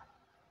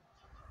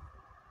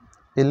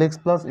 L X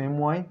plus M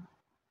Y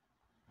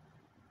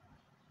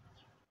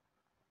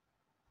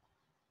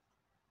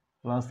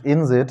plus N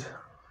Z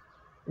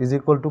is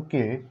equal to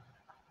K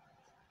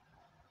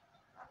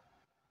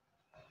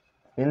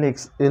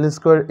L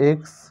square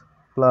x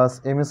plus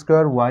M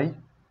square Y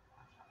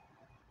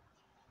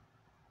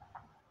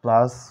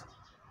plus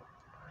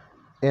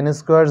N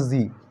square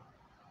G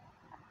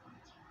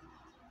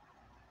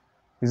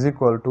is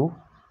equal to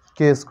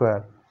K square.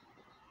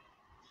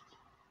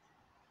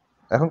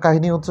 এখন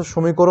কাহিনী হচ্ছে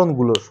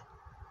সমীকরণগুলোর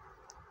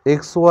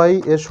x Y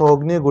এর সহগ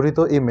নিয়ে গঠিত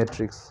এই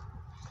ম্যাট্রিক্স।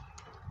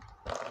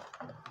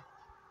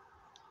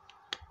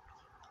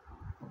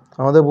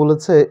 আমাদের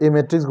বলেছে এই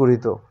ম্যাট্রিক্স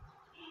গঠিত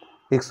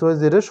এক্স ওয়াই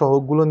জেড এর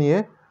সহগগুলো নিয়ে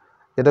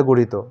এটা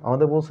গঠিত।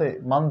 আমাদের বলছে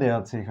মান দেয়া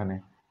আছে এখানে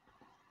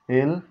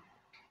এল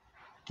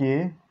কে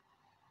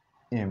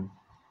এম।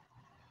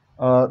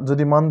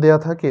 যদি মান দেয়া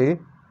থাকে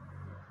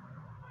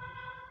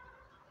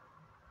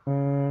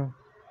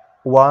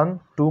 1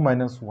 2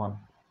 -1,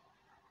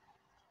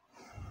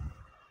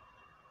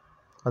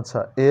 আচ্ছা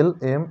এল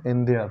এম এন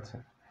দেয়া আছে।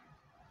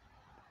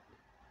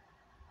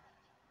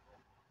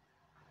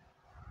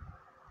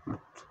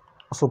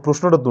 সো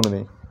প্রশ্নটা তুলে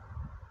নেই।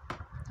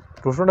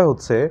 প্রশ্নটা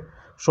হচ্ছে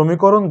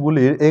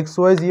সমীকরণগুলির এক্স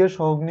ওয়াই জি এর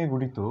সহগ নিয়ে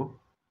গঠিত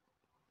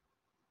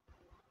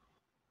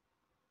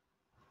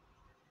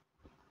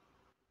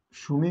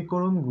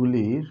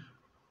সমীকরণগুলির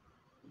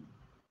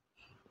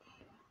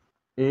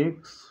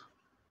এক্স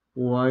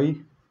ওয়াই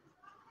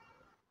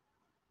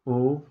ও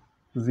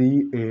জি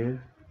এর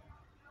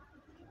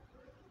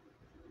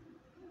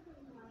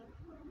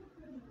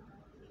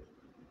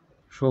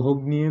সহগ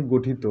নিয়ে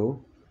গঠিত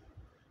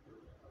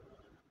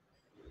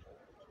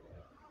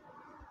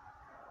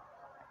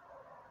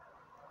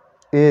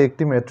এ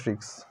একটি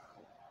ম্যাট্রিক্স।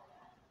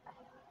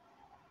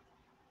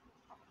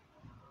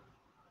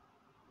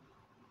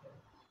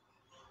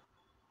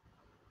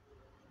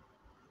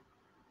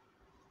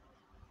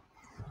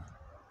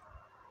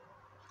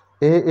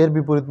 এ এর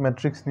বিপরীত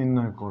ম্যাট্রিক্স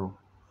নির্ণয় করো।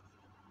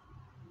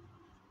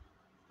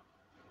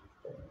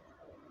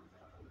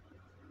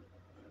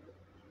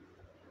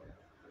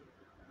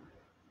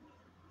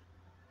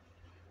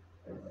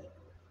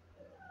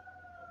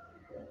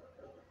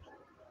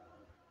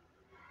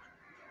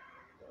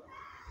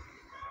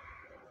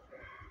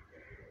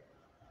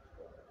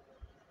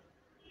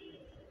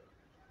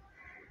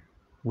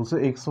 বলছে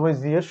এক্স ওয়াই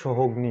জি এর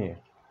সহগ নিয়ে।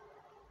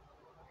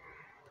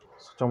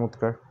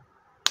 চমৎকার।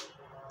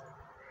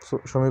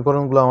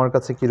 সমীকরণগুলো আমার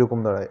কাছে কিরকম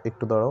দাঁড়ায়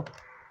একটু দাঁড়াও।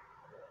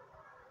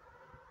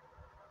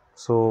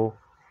 সো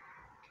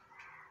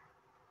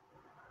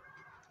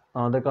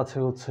আমাদের কাছে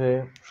হচ্ছে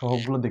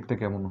সহগগুলো দেখতে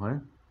কেমন হয়।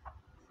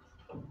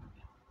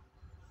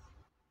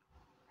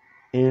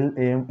 এল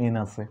এম এন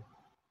আছে,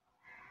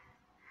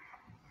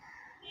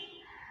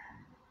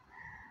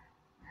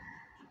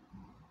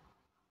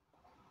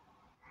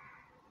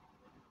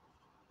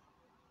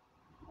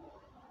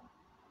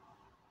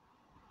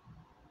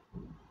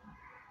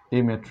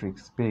 এই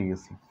ম্যাট্রিক্স পেয়ে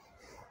গেছি।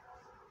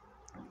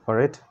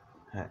 অলরাইট,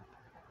 হ্যাঁ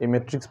এই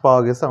ম্যাট্রিক্স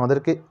পাওয়া গেছে,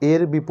 আমাদেরকে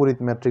এর বিপরীত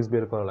ম্যাট্রিক্স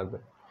বের করা লাগবে।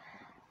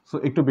 সো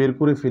একটু বের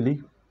করে ফেলি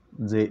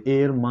যে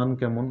এর মান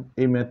কেমন।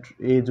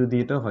 এ যদি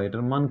এটা হয়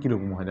এটার মান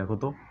কীরকম হয় দেখো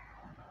তো।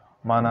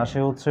 মান আসে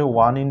হচ্ছে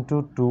 1 ×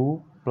 2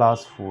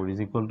 + 4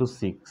 =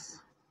 6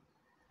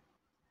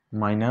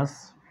 মাইনাস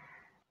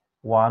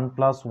 1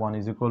 + 1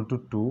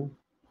 = 2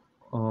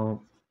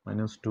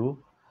 -2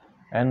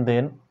 and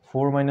then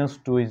 4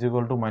 - 2 =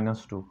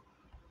 -2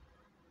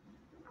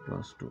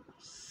 + 2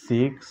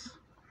 6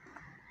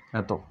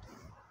 এত।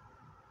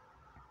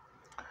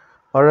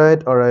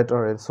 অলরাইট।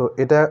 সো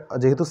এটা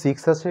যেহেতু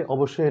 6 আছে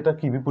অবশ্যই এটা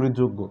কি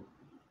বিপরীতযোগ্য।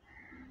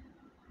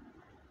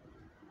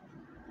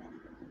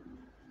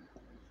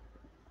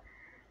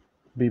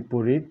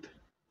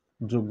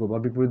 বিপরীতযোগ্য বা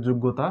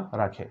বিপরীতযোগ্যতা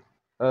রাখে।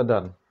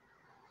 ডান।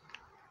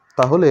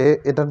 তাহলে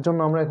এটার জন্য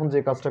আমরা এখন যে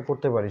কাজটা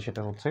করতে পারি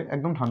সেটা হচ্ছে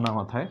একদম ঠান্ডা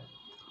মাথায়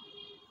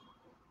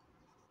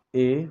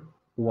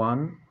A1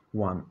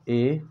 1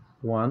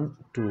 A1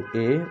 2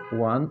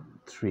 A1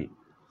 3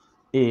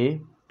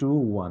 A2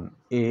 1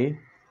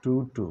 A2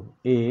 2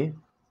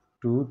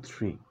 A2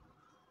 3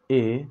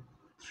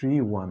 A3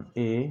 1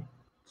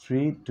 A3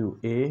 2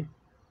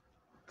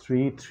 A3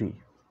 3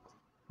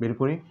 বের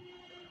করি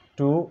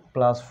 2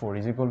 + 4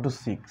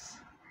 = 6।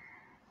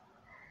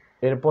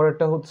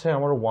 এরপরেরটা হচ্ছে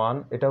আমার 1,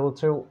 এটা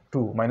হচ্ছে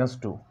 2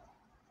 -2।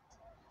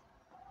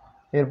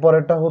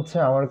 এরপরেরটা হচ্ছে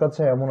আমার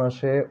কাছে এমন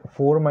আসে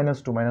 4 -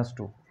 2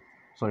 -2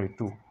 সরি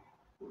 2।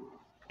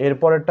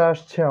 এরপরেরটা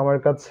আসছে আমার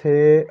কাছে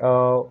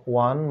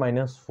 1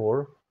 - 4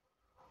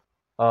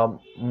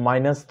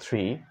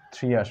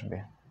 -3 আসবে।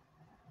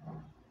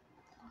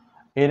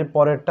 এর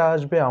পরেরটা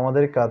আসবে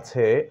আমাদের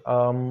কাছে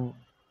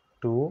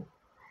 2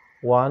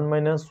 1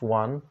 minus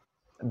 1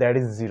 that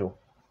is 0।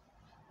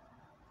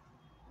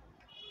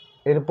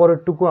 এর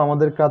পরেরটুকু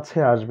আমাদের কাছে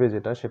আসবে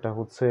যেটা সেটা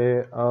হচ্ছে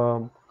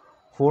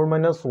 4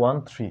 minus 1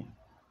 3।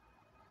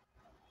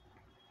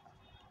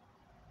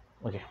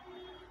 ওকে,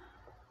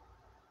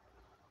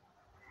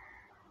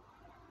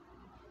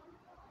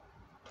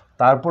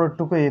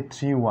 তারপরেরটুকু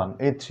A31,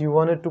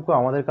 A31 এর টুকু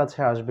আমাদের কাছে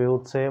আসবে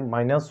হচ্ছে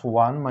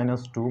 -1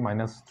 -2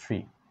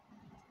 -3।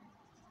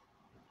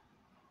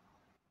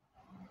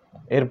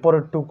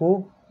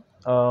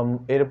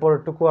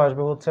 এরপরেরটুকু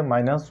আসবে হচ্ছে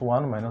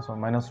 -1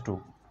 -1 -2।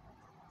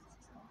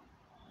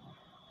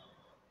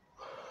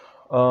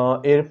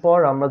 এরপর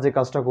আমরা যে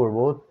কাজটা করব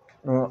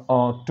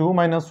 2 -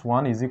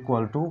 1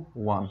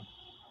 = 1।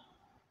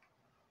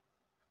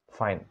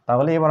 ফাইন,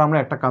 তাহলে এবার আমরা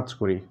একটা কাজ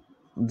করি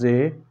যে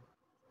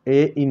A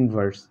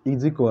ইনভার্স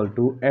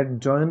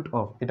adjoint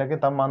of, এটাকে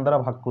তার মান দ্বারা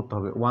ভাগ করতে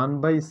হবে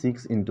 1/6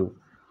 into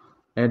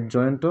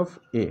adjoint of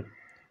A।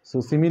 So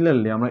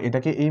similarly আমরা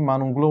এটাকে এই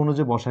মানগুলো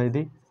অনুযায়ী বসাই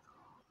দিই।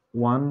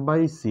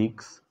 1/6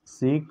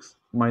 6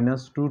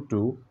 - 2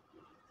 2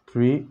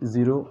 3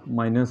 0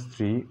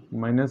 -3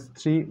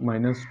 -3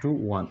 -2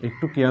 1।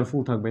 একটু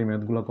কেয়ারফুল থাকবে এই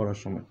ম্যাথগুলো করার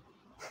সময়।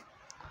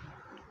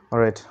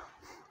 অলরাইট,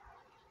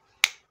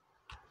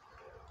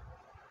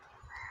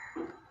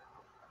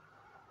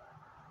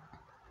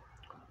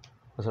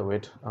 আচ্ছা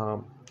ওয়েট,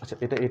 আচ্ছা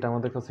এটা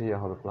আমাদের কাছে ইয়া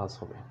হবে, প্লাস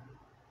হবে।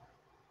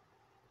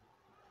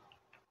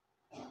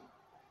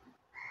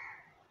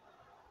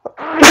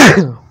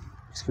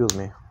 Excuse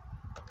me.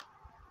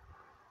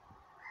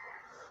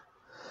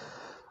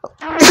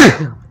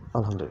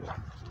 আলহামদুলিল্লাহ।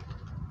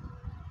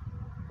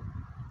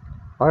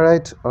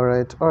 অলরাইট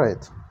অলরাইট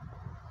অলরাইট,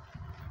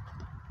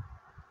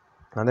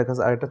 আমাদের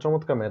কাছে আরেকটা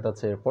চমৎকার ম্যাথ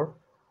আছে এরপর।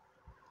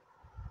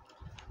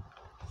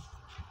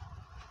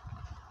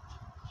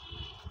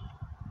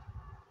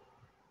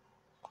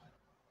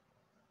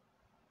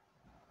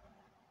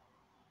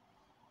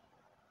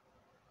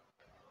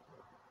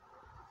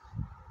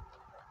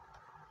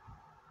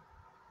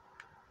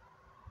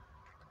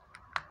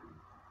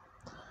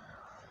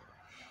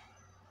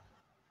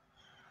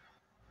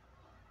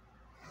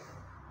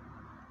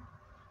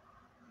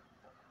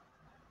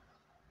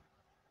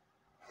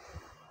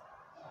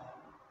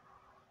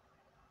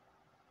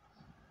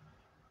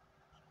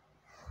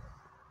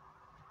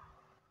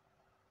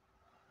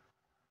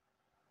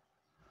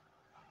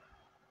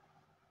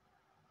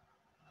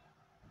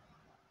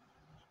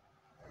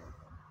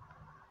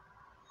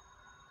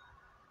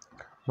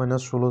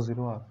 -16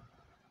 0 8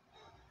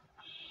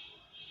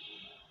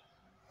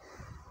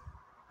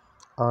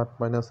 8 -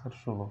 8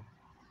 16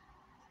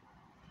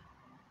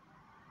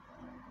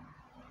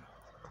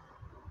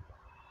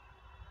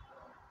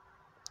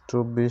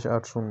 24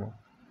 8 0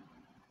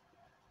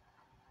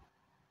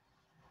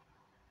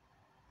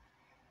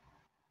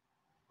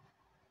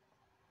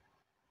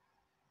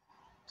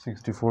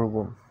 64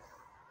 গুণ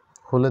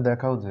হলে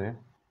দেখাও যে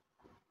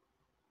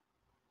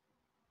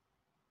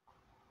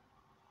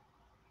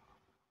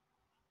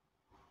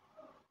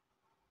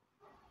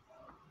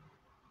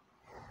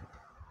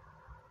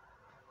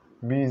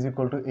B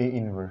 = A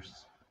inverse.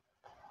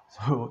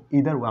 So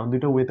either আমি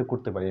দুটো ওয়েতে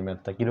করতে পারি এই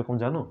ম্যাথটা। কীরকম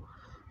জানো?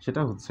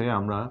 সেটা হচ্ছে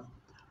আমরা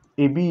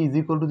AB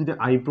 = যদি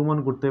I প্রমাণ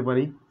করতে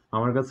পারি,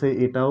 আমার কাছে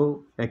এটাও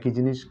একই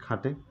জিনিস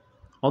খাটে।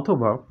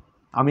 অথবা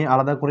আমি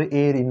আলাদা করে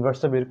A এর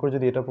ইনভার্সটা বের করে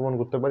যদি এটা প্রমাণ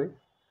করতে পারি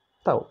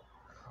তাও।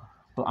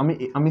 তো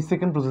আমি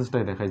সেকেন্ড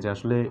প্রসেসটাই দেখাই যে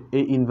আসলে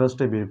এই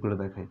ইনভার্সটাই বের করে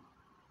দেখাই।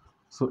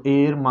 সো A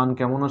এর মান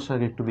কেমন আসে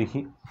আগে একটু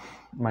দেখি।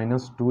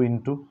 -2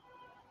 ইন্টু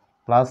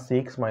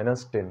 +6 -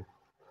 10,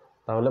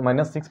 তাহলে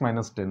 -6 -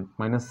 10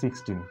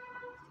 -16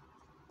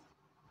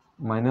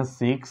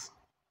 -6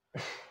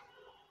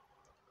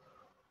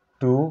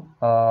 2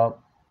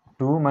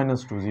 2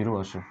 - 2 0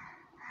 আসে,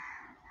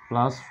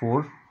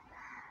 +4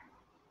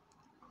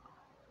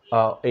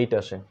 8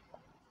 আসে।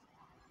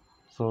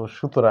 সো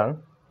সুতরাং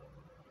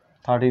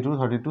 32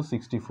 32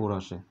 64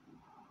 আসে।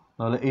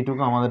 তাহলে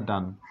এইটুকু আমাদের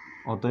ডান,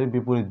 অতএব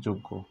বিপরীত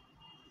যোগ্য।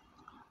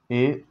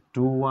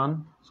 A21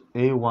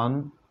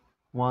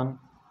 A11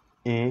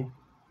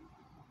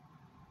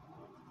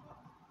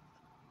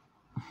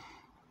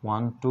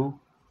 A12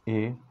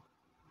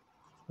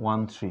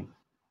 A13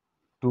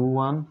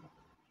 21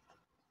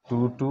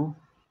 22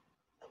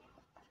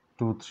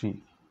 23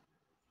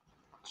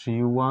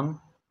 31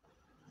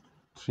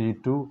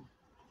 32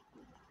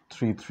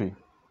 33।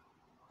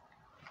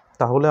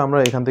 তাহলে আমরা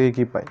এখান থেকে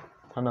কি পাই?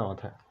 ঠান্ডা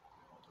মাথায়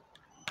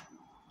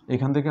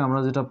এখান থেকে আমরা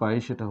যেটা পাই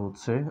সেটা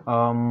হচ্ছে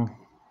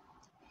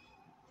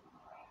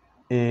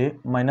A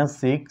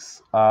 -6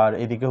 আর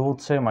এদিকে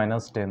হচ্ছে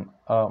 -10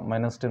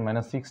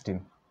 -16।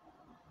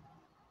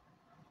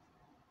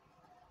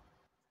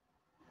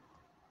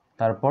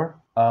 তারপর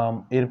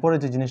এরপরে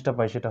যে জিনিসটা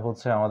পাই সেটা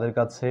হচ্ছে আমাদের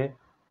কাছে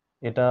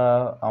এটা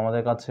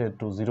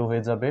একটু 0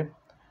 হয়ে যাবে,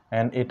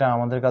 অ্যান্ড এটা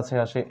আমাদের কাছে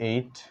আসে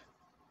 8,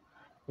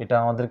 এটা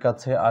আমাদের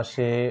কাছে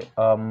আসে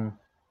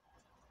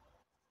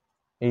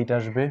 8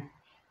 আসবে।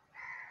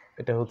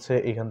 এটা হচ্ছে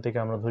এখান থেকে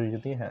আমরা ধরি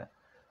যদি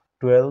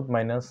 12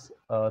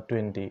 -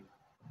 20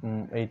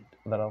 8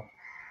 দাঁড়াও,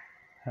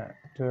 হ্যাঁ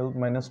 12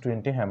 মাইনাস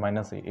 20, হ্যাঁ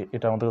মাইনাস,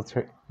 এটা আমাদের হচ্ছে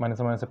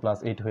মাইনাসে মাইনাসে প্লাস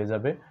 8 হয়ে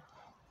যাবে।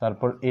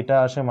 তারপর এটা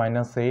আসে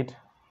 -8,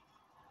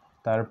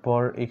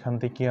 তারপর এখান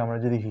থেকে আমরা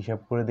যদি হিসাব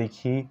করে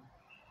দেখি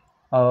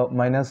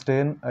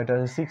 -10, এটা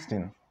আসে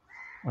 16।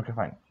 ওকে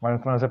ফাইন,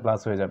 মাইনাস মাইনাসে প্লাস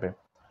হয়ে যাবে।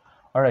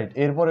 অলরাইট,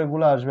 এরপর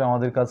এগুলো আসবে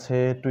আমাদের কাছে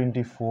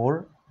 24,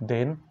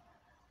 দেন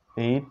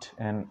 8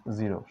 অ্যান্ড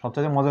 0।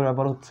 সবচেয়ে মজার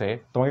ব্যাপার হচ্ছে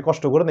তোমাকে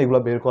কষ্ট করে না এগুলো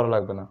বের করা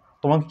লাগবে না।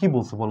 তোমাকে কি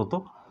বলছো বলো তো?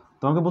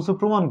 তোমাকে বলছো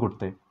প্রমাণ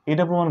করতে,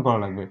 এটা প্রমাণ করা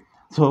লাগবে।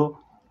 সো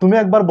তুমি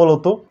একবার বলো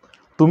তো,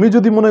 তুমি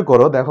যদি মনে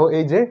করো, দেখো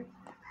এই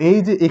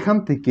যে এখান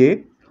থেকে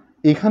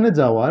এখানে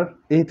যাওয়ার,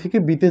 এই থেকে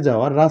বিতে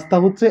যাওয়ার রাস্তা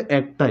হচ্ছে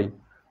একটাই।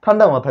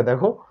 ঠান্ডা মাথায়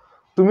দেখো,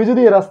 তুমি যদি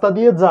এই রাস্তা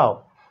দিয়ে যাও,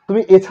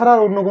 তুমি এছাড়া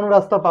আর অন্য কোনো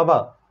রাস্তা পাবা?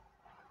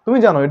 তুমি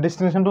জানো এর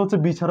ডেস্টিনেশনটা হচ্ছে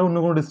বি ছাড়া অন্য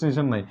কোনো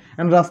ডেস্টিনেশন নাই,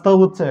 এন্ড রাস্তাও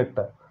হচ্ছে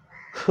একটা।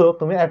 তো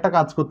তুমি একটা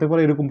কাজ করতে পারো,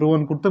 এরকম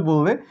প্রমাণ করতে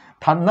বললে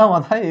ঠান্ডা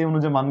মাথায় এই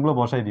অনুযায়ী মানগুলো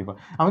বসাই দিবা।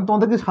 আমি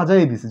তোমাদেরকে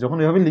সাজাই দিছি, যখন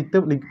এভাবে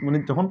মানে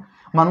যখন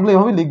মানগুলো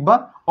এভাবে লিখবা,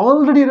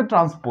 অলরেডি এটা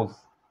ট্রান্সপোজ।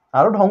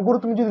 আরো ঢং করে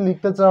তুমি যদি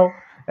লিখতে চাও,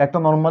 একটা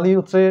নর্মালি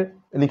হচ্ছে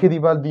লিখে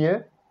দিবা, দিয়ে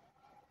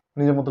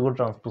নিজের মতো করে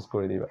ট্রান্সপোজ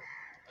করে দিবা।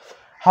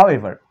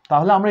 হাউএভার,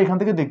 তাহলে আমরা এখান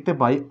থেকে দেখতে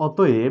পাই,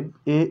 অতএব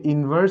A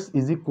inverse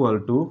is equal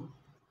to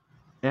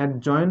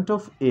adjoint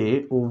of A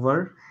over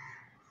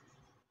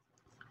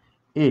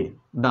a.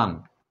 ডান।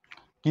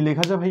 কি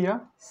লেখা যায় ভাইয়া?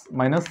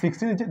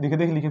 -16, দেখে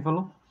দেখে লিখে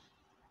ফেলো।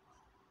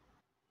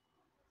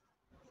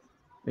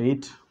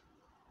 8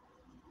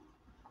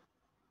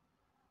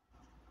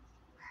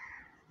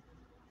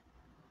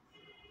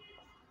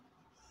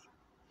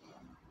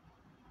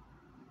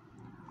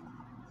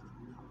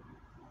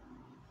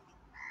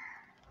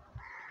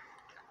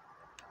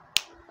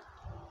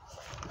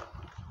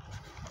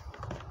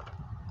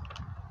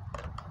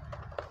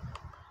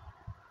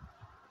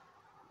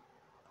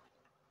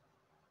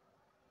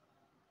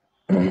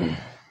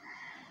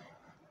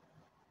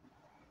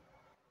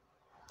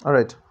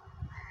 অলরাইট,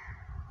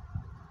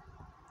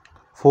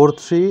 4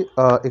 3,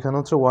 এখানে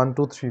হচ্ছে 1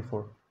 2 3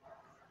 4।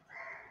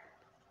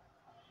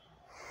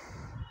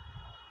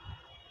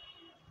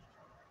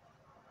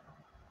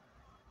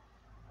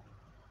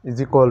 ইজ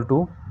ইকুয়াল টু,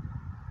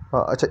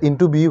 আচ্ছা,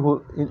 into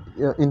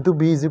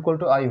B is equal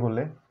to I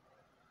হলে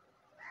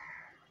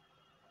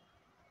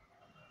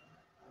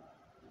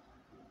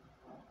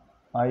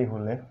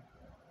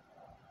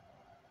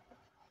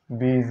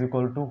B is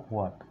equal to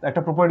what?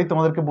 একটা প্রপার্টি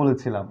তোমাদেরকে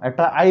বলেছিলাম,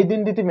 একটা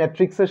আইডেন্টিটি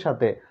ম্যাট্রিক্সের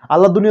সাথে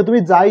আল্লাহ দুনিয়া তুমি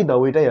যাই দাও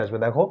ওইটাই আসবে।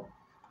 দেখো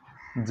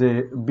যে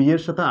বি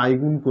এর সাথে আই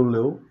গুণ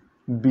করলেও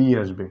বি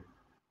আসবে,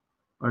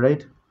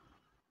 রাইট?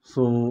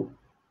 সো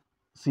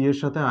সি এর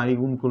সাথে আই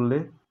গুণ করলে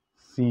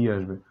সি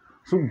আসবে।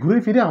 সো ঘুরে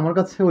ফিরে আমার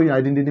কাছে ওই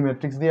আইডেন্টিটি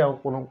ম্যাট্রিক্স দিয়ে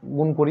কোনো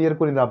গুণ করি আর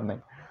করি লাভ নাই,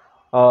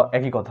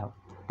 একই কথা।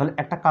 তাহলে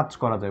একটা কাজ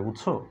করা যায়,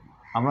 বুঝছো?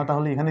 আমরা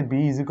তাহলে এখানে বি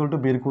ইজ ইকুয়াল টু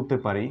বের করতে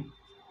পারি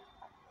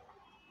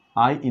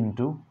আই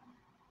ইন্টু,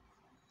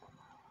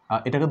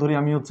 এটাকে ধরি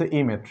আমি হচ্ছে এ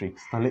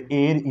ম্যাট্রিক্স, তাহলে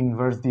এ এর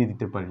ইনভার্স দিয়ে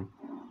দিতে পারি,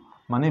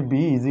 মানে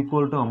বি ইজ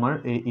ইকুয়াল টু আমার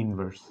এ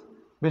ইনভার্স।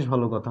 বেশ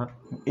ভালো কথা।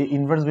 এ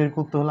ইনভার্স বের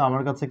করতে হলে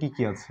আমার কাছে কি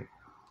কি আছে?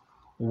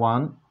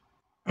 1,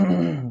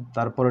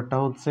 তারপরেরটা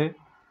হচ্ছে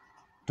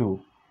 2,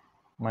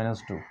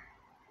 -2,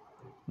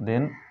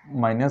 দেন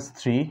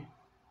 -3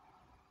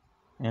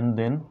 অ্যান্ড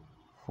দেন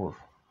 4।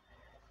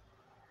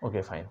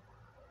 ওকে ফাইন,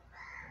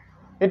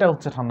 এটা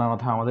হচ্ছে ঠান্ডা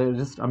মাথা আমাদের।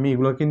 জাস্ট আমি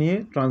এগুলোকে নিয়ে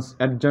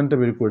অ্যাডজয়েন্টটা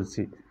বের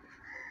করেছি,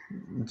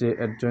 যে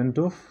অ্যাডজয়েন্ট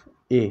অফ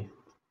এ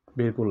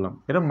বের করলাম।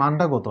 এটা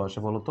মানটা কত আসে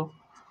বলো তো?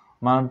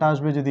 মানটা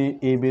আসবে, যদি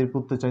এ বের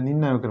করতে চাই,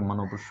 নির্ণায়কের মান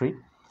অবশ্যই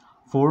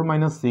 4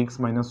 - 6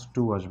 -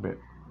 2 আসবে।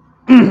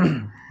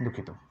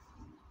 দুঃখিত।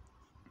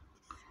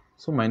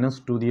 সো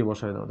 -2 দিয়ে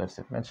বসায় দাও, দ্যাটস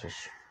ইট, ম্যাচ শেষ।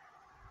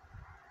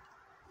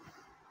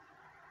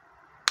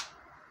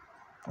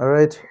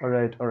 অলরাইট,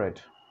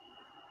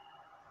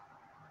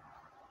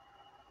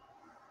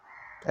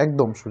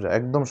 একদম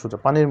সোজা,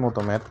 পানির মতো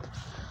ম্যাথ,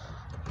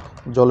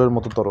 জলের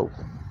মতো তরল।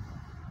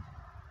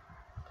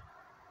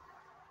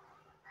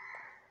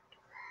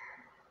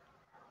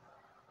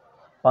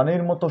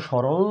 পানির মতো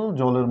সরল,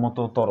 জলের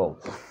মতো তরল।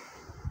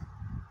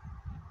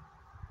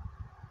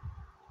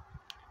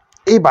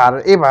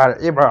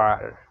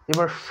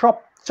 এবার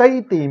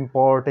সবচাইতে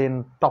ইম্পর্টেন্ট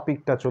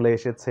টপিকটা চলে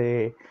এসেছে।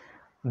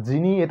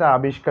 যিনি এটা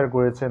আবিষ্কার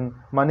করেছেন,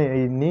 মানে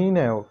এই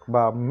নির্ণায়ক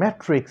বা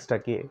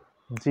ম্যাট্রিক্সটাকে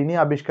যিনি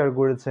আবিষ্কার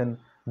করেছেন,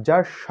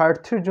 যার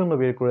স্বার্থের জন্য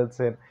বের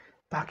করেছেন,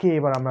 তাকে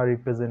এবার আমরা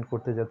রিপ্রেজেন্ট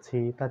করতে যাচ্ছি,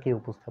 তাকে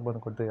উপস্থাপন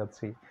করতে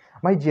যাচ্ছি।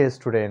 মাই ডিয়ার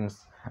স্টুডেন্টস,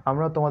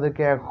 আমরা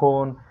তোমাদেরকে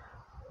এখন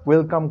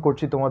ওয়েলকাম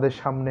করছি তোমাদের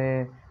সামনে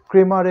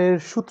ক্রেমারের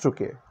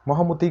সূত্রকে।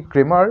 মহামতি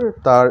ক্রেমার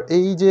তার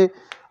এই যে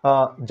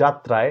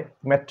যাত্রায়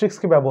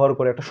ম্যাট্রিক্সকে ব্যবহার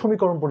করে একটা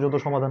সমীকরণ পর্যন্ত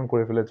সমাধান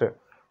করে ফেলেছে।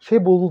 সে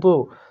বলতো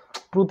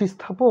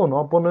প্রতিস্থাপন,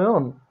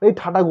 অপনয়ন, এই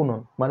ঠাটা গুণন,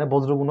 মানে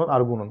বজ্রগুণন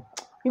আর গুণন,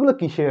 এগুলো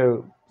কিসের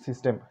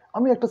সিস্টেম?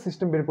 আমি একটা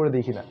সিস্টেম বের করে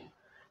দেখি না,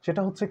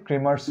 সেটা হচ্ছে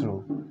ক্রেমার্স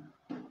রুল।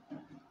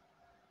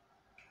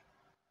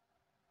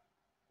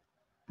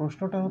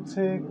 প্রশ্নটা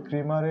হচ্ছে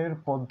ক্রেমারের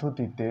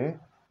পদ্ধতিতে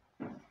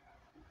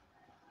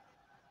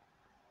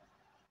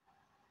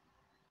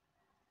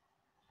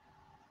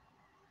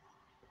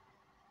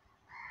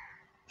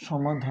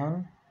সমাধান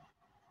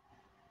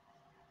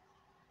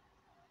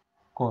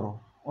করো।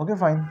 ওকে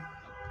ফাইন,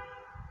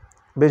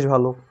 বেশ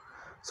ভালো।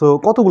 সো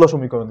কতগুলো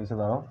সমীকরণ দিছে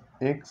দাঁড়াও,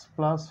 x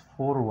plus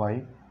 4y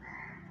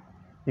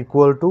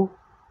equal to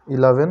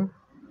 11,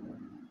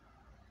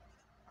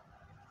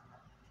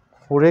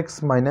 4x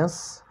minus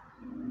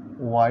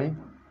y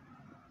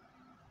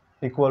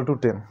equal to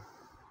 10,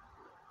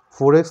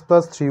 4x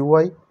plus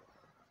 3y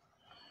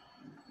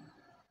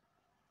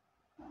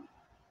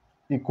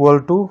equal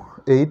to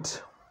 8,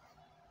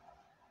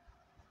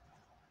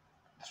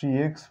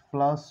 3x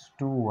plus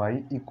 2y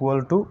equal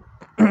to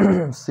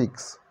 6,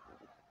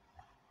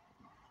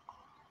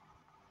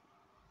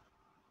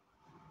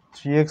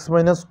 3x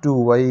minus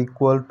 2y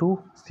equal to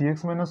 3x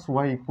minus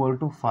y equal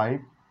to 5,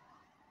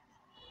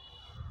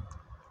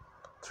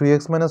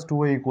 3x minus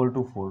 2y equal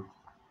to 4.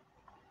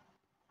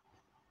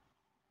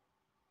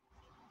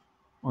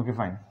 Okay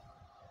fine.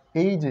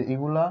 এই যে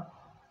এগুলা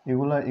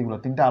এগুলা এগুলা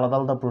তিনটা আলাদা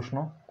আলাদা প্রশ্ন,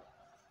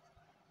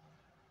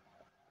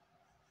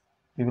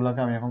 এগুলাকে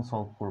আমি এখন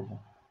সলভ করব।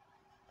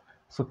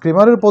 সো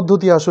ক্রেমারের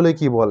পদ্ধতি আসলে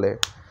কি বলে,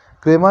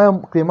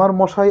 ক্রেমার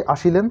মশাই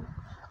আসিলেন,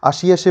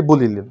 আসিয়া সে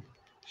বলিলেন,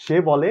 সে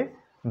বলে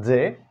যে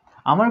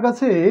আমার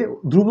কাছে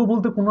ধ্রুব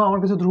বলতে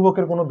আমার কাছে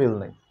ধ্রুবকের কোনো বেল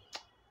নাই,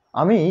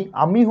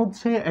 আমি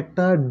হচ্ছে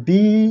একটা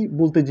ডি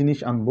বলতে জিনিস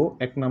আনবো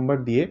এক নাম্বার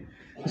দিয়ে,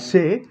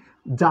 সে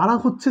যারা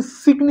হচ্ছে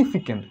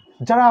সিগনিফিকেন্ট,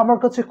 যারা আমার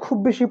কাছে খুব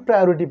বেশি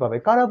প্রায়োরিটি পাবে,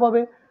 কারা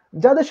পাবে,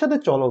 যাদের সাথে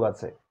চলক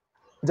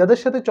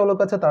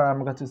আছে, তারা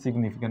আমার কাছে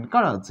সিগনিফিকেন্ট।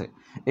 কারা আছে,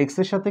 এক্স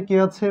এর সাথে কি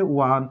আছে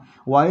 1,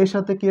 ওয়াই এর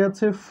সাথে কি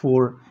আছে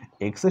 4,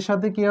 এক্স এর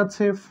সাথে কি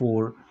আছে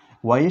 4,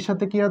 ওয়াই এর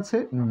সাথে কি আছে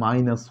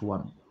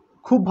 -1।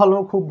 খুব ভালো,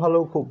 খুব ভালো,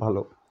 খুব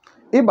ভালো।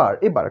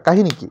 এবার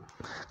কাহিনী কি,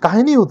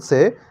 কাহিনী হচ্ছে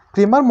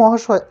ক্রেমার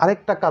মহাশয়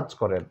আরেকটা কাজ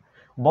করেন,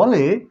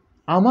 বলে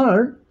আমার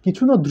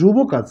কিছু না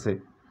ধ্রুবক আছে,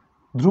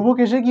 ধ্রুবক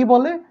এসে কি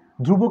বলে,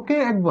 ধ্রুবককে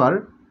একবার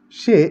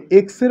সে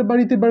এক্স এর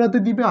বাড়িতে বেড়াতে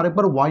দিবে,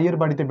 আরেকবার ওয়াই এর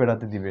বাড়িতে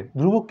বেড়াতে দিবে।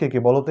 ধ্রুবক কে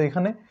বলো তো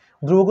এখানে,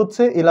 ধ্রুবক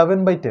হচ্ছে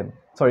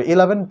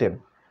 11/10,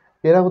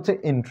 এরা হচ্ছে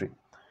এন্ট্রি।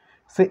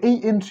 সে এই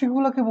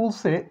এন্ট্রিগুলোকে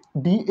বলছে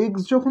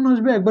ডিএক্স যখন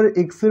আসবে একবার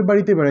এক্স এর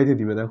বাড়িতে বেড়াইতে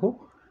দিবে। দেখো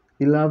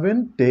 11,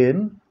 10,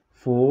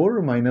 4,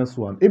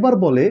 -1। এবার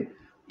বলে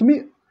তুমি,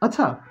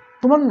 আচ্ছা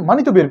তোমার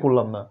মানই তো বের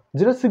করলাম না,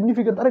 যেটা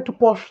সিগনিফিকেন্ট আর একটু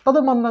পশ,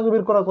 তাদের মান না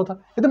বের করার কথা,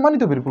 এতে মানই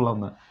তো বের করলাম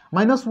না।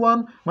 -1,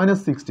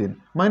 -16,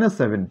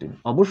 -17,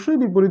 অবশ্যই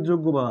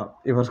বিপরীতযোগ্য বা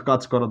এবার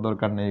কাজ করার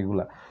দরকার নেই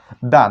এগুলা।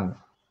 ডান।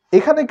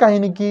 এখানে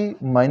কাহিনী কি,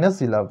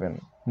 -11,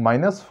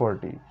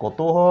 -40 কত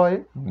হয়,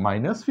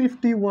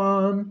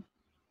 -51।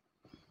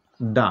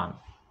 ডান,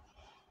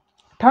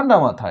 ঠান্ডা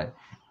মাথায়।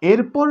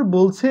 এরপর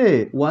বলছে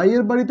ওয়াই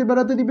এর বাড়িতে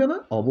বেড়াতে দিবে না,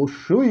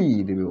 অবশ্যই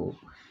দিবে।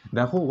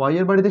 দেখো ওয়াই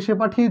এর বাড়িতে সে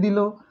পাঠিয়ে দিল,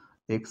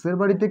 এক্স এর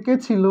বাড়িতে কে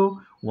ছিল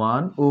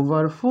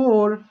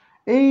 1/4,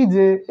 এই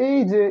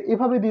যে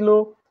এভাবে দিল।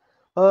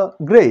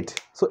 গ্রেট।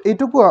 সো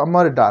এইটুকু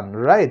আমার ডান,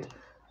 রাইট।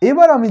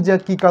 এবার আমি যা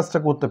কি কাজটা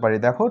করতে পারি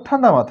দেখো,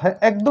 ঠান্ডা মাথায়,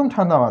 একদম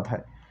ঠান্ডা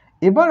মাথায়।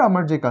 এবার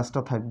আমার যে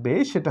কাজটা থাকবে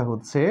সেটা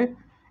হচ্ছে,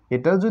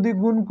 এটা যদি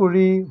গুণ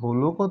করি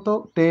হলো কত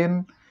 10,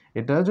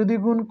 এটা যদি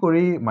গুণ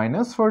করি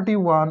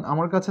 -41,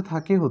 আমার কাছে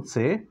থাকে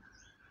হচ্ছে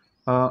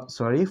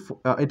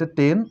এটা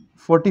 10,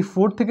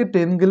 44 থেকে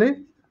 10 গেলে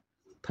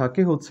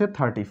থাকে হচ্ছে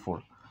 34।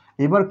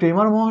 এবার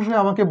ক্রেমার মহাশয়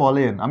আমাকে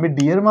বলেন, আমি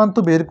ডি এর মান তো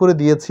বের করে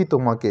দিয়েছি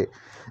তোমাকে,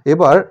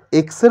 এবার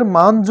এক্স এর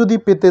মান যদি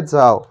পেতে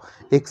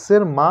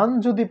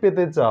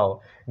চাও,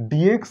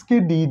 ডিএক্স কে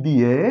ডি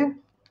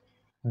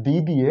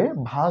দিয়ে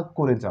ভাগ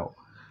করে যাও।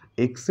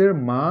 এক্স এর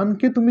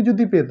মানকে তুমি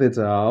যদি পেতে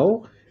চাও,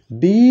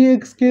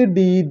 ডিএক্স কে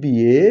ডি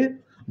দিয়ে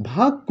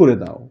ভাগ করে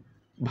দাও,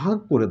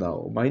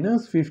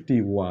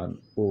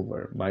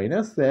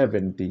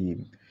 -51/-17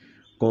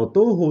 কত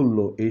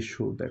হলো,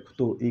 এসো দেখো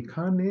তো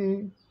এখানে।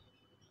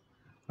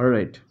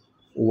 অলরাইট,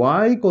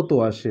 y কত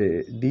আসে,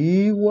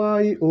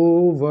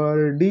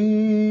 dy/d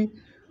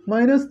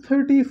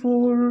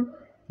 -34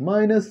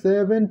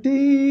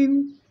 -17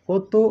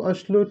 কত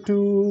আসলো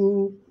 2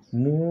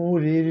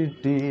 মুড়ির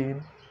ডিম।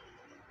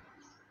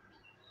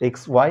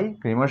 xy,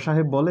 ক্রেমার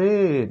সাহেব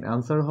বলেন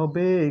आंसर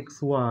হবে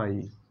xy।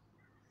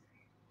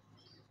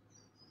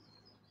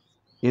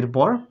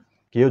 এরপর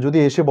কেউ যদি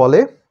এসে বলে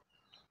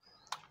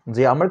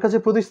যে আমার কাছে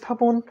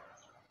প্রতিস্থাপন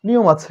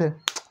নিয়ম আছে,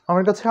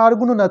 আমার কাছে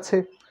আর্গুণন আছে,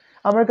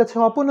 আমার কাছে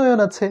অপনয়ন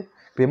আছে,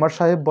 ক্রেমার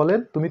সাহেব বলেন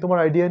তুমি তোমার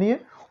আইডিয়া নিয়ে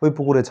ওই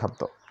পুকুরে ঝাঁপ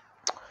দাও।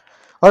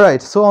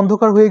 অলরাইট, সো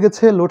অন্ধকার হয়ে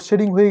গেছে,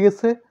 লোডশেডিং হয়ে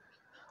গেছে,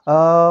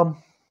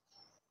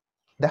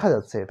 দেখা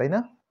যাচ্ছে তাই না,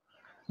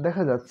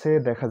 দেখা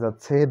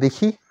যাচ্ছে।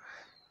 দেখি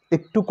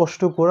একটু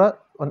কষ্ট করা,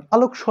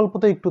 আলোক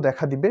স্বল্পতা একটু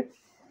দেখা দিবে,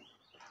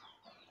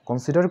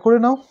 কনসিডার করে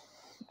নাও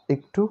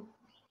একটু।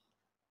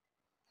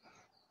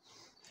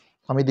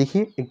 আমি দেখি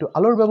একটু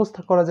আলোর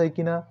ব্যবস্থা করা যায়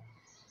কিনা।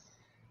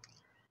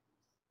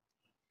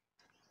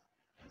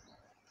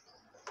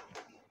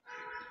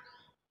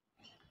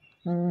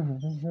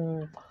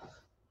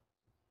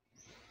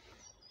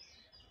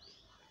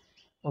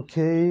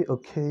 ওকে,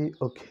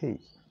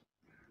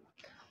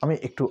 আমি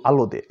একটু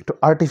আলো দেই, একটু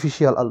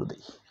আর্টিফিশিয়াল আলো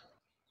দেই,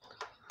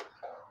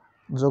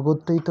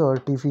 জগৎটাই তো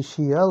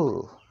আর্টিফিশিয়াল।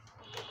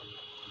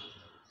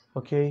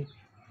 ওকে,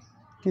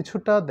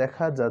 কিছুটা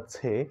দেখা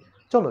যাচ্ছে।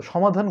 চলো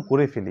সমাধান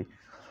করে ফেলি।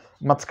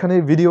 মাঝখানে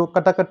ভিডিও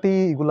কাটাকাটি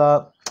এগুলা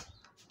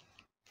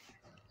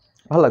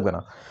ভালো লাগবে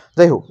না।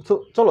 যাই হোক, তো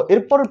চলো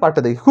এরপরের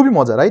পার্টটা দেখি। খুবই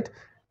মজা, রাইট?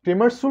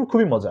 ক্রেমার্স রুল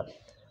খুবই মজা।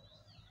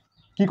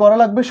 কি করা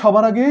লাগবে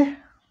সবার আগে?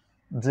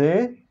 যে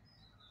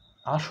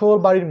আসল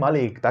বাড়ির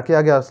মালিক তাকে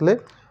আগে আসলে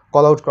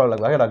কল আউট করা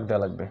লাগবে, আগে ডাক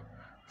দেওয়া লাগবে।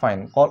 ফাইন,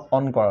 কল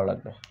অন করা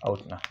লাগবে,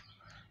 আউট না।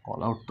 কল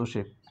আউট তো সে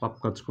পাপ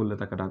কাজ করলে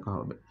তাকে ডাকা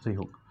হবে। যাই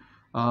হোক,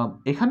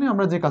 এখানে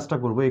আমরা যে কাজটা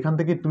করব, এখান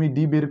থেকে তুমি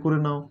ডি বের করে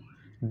নাও।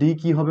 ডি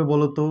কি হবে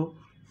বলো তো?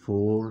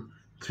 4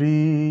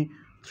 3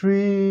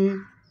 3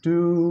 2।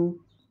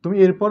 তুমি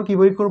এরপর কি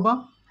বের করবা?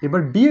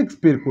 এবার ডিএক্স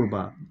বের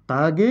করবা।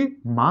 তার আগে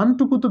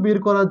মানটুকু তো বের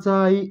করা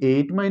যায়।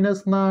 8 -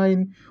 9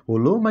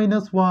 হলো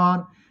 -1।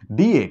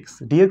 ডিএক্স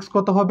ডিএক্স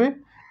কত হবে?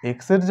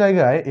 এক্স এর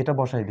জায়গায় এটা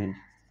বসাই দিই,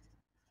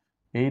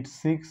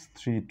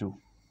 8632।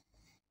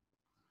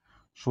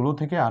 16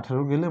 থেকে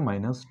 18 গেলে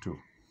 -2।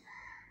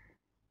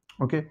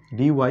 ওকে,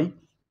 ডিওয়াই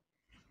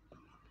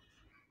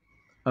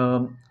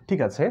ঠিক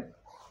আছে,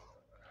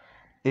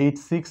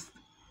 86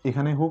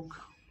 এখানে হোক,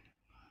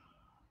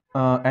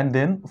 অ্যান্ড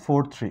দেন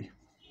 43।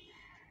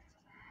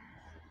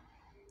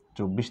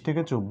 24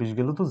 থেকে 24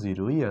 গেলে তো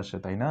 0ই আসে,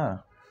 তাই না?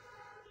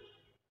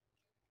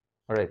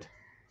 রাইট।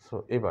 সো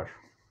এবার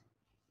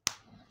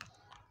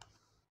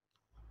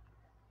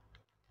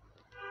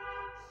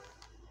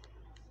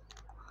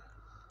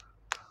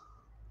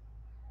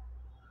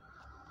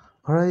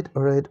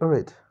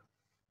অলরাইট।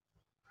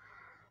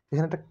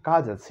 এখানে একটা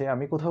কাজ আছে,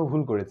 আমি কোথাও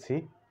ভুল করেছি।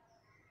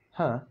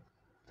 হ্যাঁ,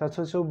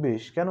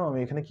 424। কেন আমি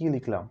এখানে কি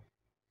লিখলাম?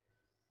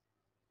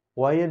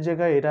 ওয়াই এর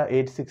জায়গায় এটা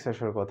 86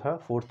 আসার কথা।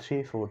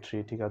 4343,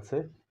 ঠিক আছে,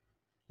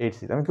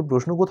 86। আমি কি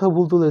প্রশ্ন কোথাও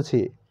ভুল তুলেছি?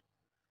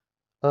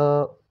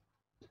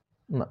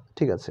 না,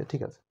 ঠিক আছে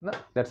না,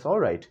 দ্যাটস অল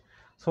রাইট।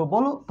 সো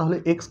বলো তাহলে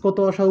এক্স কত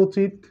আসা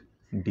উচিত?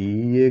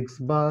 Dx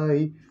by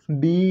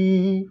D.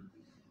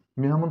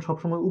 মেহমান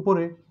সবসময়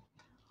উপরে।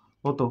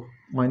 কত?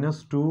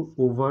 -2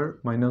 over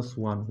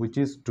 -1, which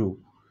is 2।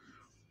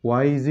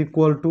 Y is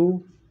equal to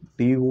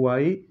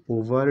dy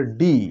over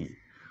D.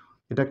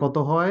 এটা কত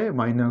হয়?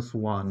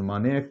 -1,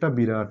 মানে একটা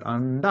বিরাট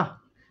আন্ডা।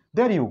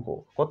 দেয়ার ইউ গো।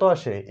 কত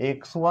আসে?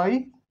 X Y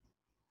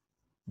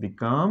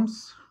becomes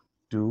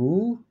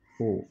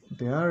 2O।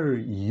 There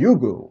you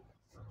go.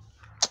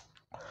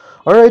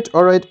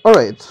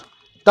 Alright.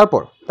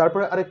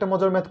 তারপরে আরেকটা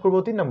মজার ম্যাথ করবো,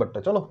 3 নাম্বারটা।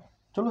 চলো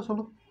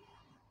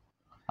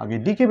আগে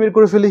ডি কে বের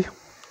করে ফেলি।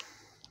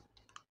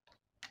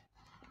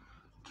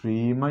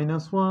 3 -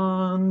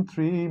 1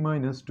 3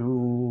 - 2,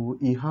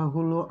 ইহা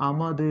হলো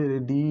আমাদের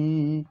ডি।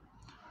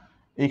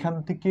 এখান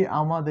থেকে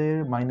আমাদের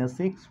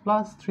 -6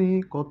 + 3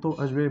 কত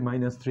আসবে?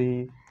 -3।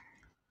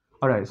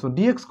 অলরাইট, সো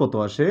ডিএক্স কত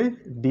আসে?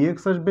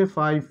 ডিএক্স আসবে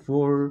 5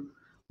 4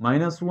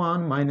 -1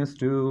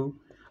 -2।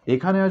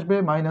 এখানে আসবে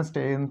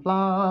 -10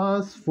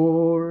 +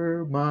 4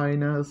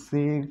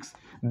 -6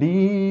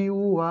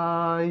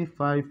 ডিওয়াই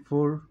 5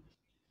 4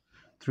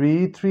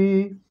 3 3।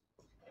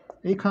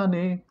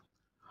 এখানে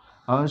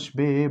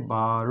আসবে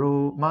 12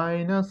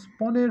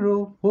 -15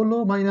 হলো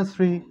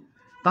 -3।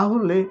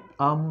 তাহলে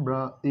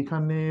আমরা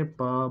এখানে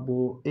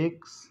পাবো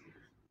x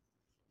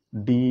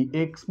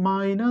dx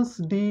minus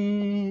d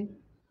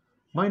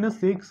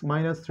 -6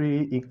 -3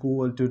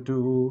 equal to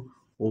 2।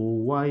 O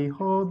y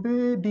হবে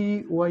dy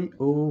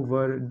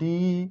over d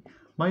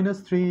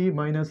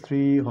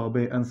 -3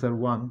 হবে অ্যান্সার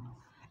 1।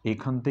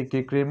 এখান থেকে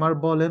ক্রেমার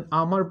বলেন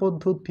আমার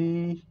পদ্ধতি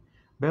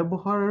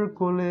ব্যবহার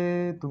করলে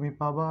তুমি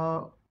পাবা,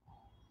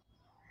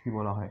 কি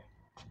বলা হয়,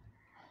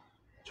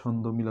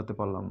 ছন্দ মিলাতে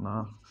পারলাম না,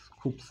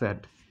 খুব স্যাড।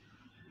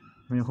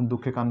 আমি এখন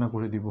দুঃখে কান্না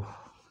করে দিব।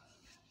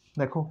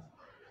 দেখো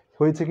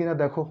হয়েছে কিনা,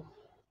 দেখো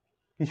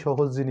কি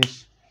সহজ জিনিস।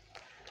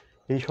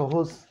 এই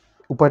সহজ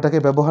উপায়টাকে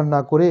ব্যবহার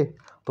না করে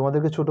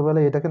তোমাদেরকে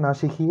ছোটবেলায় এটাকে না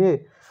শিখিয়ে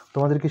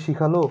তোমাদেরকে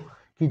শিখালো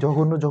কি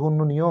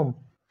জঘন্য নিয়ম।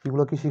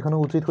 এগুলো কি শেখানো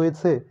উচিত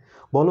হয়েছে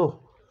বলো?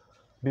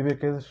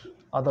 বিবেকের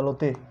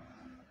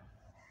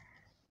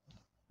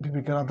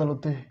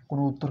আদালতে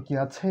কোনো উত্তর কি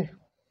আছে?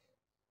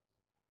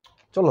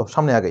 চলো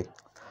সামনে আগাই।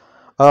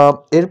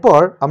 এরপর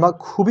আমরা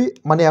খুবই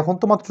এখন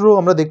তো মাত্র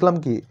আমরা দেখলাম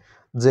কি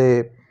যে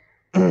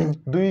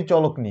 3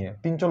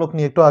 চলক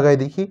নিয়ে একটু আগাই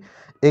দেখি।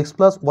 x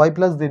 + y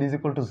 + z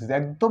 = 6,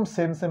 একদম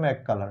সেম এক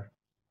কালার,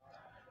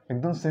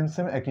 একদম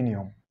সেম একই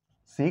নিয়ম।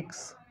 6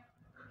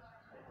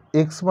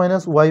 x -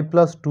 y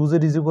 + 2z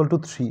 =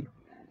 3।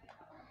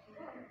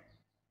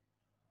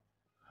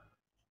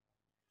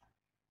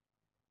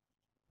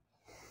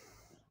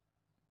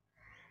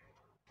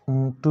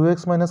 2x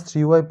 -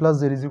 3y +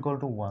 z =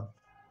 1।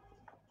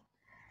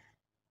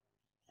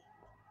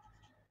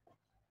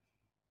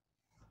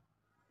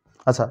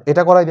 আচ্ছা,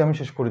 এটা করাই দিয়ে আমি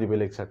শেষ করে দিব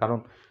লেকচার, কারণ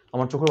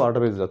আমার চোখে 12টা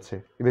বেজে যাচ্ছে।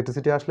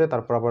 ইলেকট্রিসিটি আসলে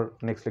তারপর আবার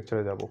নেক্সট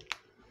লেকচারে যাব।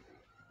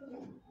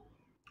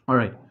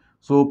 অলরাইট,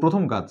 সো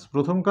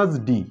প্রথম কাজ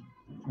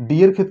ডি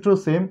এর ক্ষেত্রেও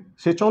সেম।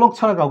 সে চলক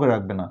ছাড়া কাউকে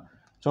রাখবে না।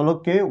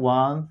 চলককে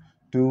 1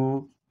 2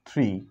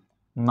 3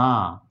 না,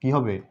 কি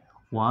হবে?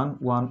 1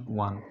 1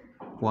 1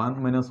 1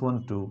 - 1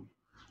 2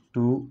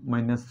 2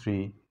 -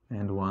 3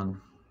 and 1।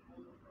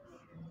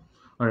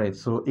 অলরাইট,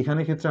 সো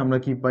এখানে ক্ষেত্রে আমরা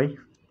কি পাই?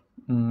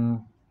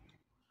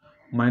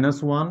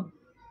 -1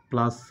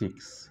 প্লাস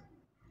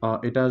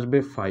 6 এটা আসবে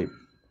 5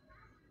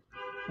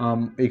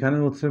 এখানে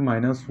হচ্ছে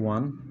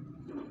 -1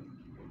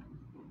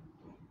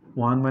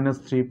 1 minus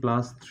 3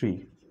 plus 3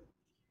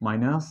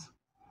 minus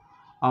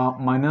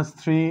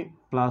 -3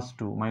 plus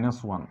 2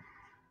 -1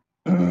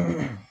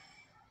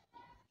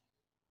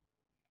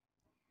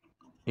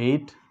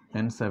 8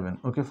 and 7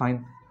 okay fine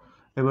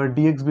এবার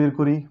dx বের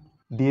করি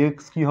dx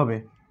কি হবে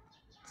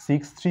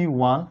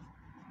 631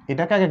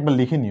 এটাকে আগে একবার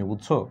লিখে নিও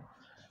বুঝছো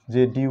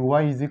যে dy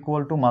is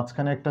equal to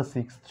মাঝখানে একটা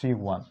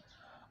 631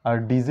 আর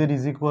dz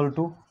is equal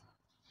to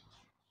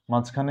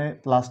মাঝখানে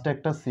লাস্টে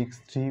একটা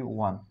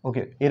 631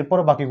 ওকে এরপর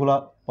বাকিগুলা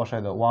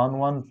বসায় দাও 1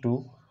 1 2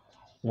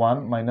 1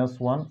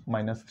 -1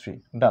 -3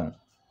 ডান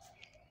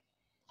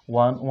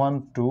 1 1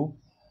 2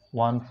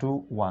 1 2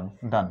 1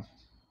 ডান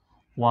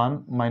 1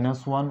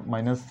 -1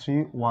 -3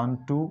 1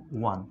 2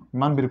 1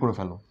 মান বের করে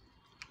ফেলো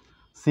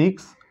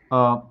 6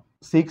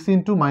 6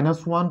 into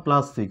 -1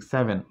 plus 6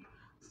 7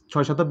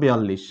 6 7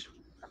 42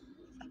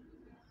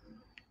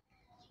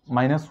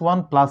 -1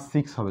 plus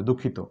 6 হবে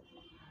দুঃখিত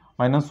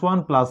 -1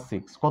 plus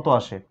 6 কত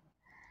আসে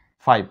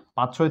 5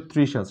 5 6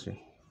 30 আছে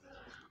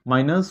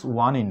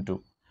 -1 into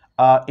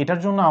এটার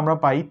জন্য আমরা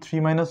পাই 3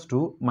 -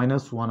 2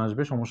 -1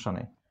 আসবে সমস্যা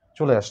নেই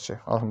চলে আসছে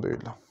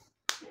আলহামদুলিল্লাহ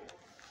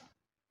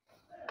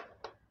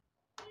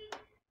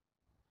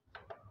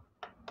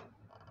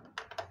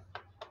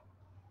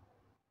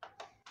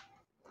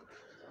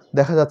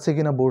দেখা যাচ্ছে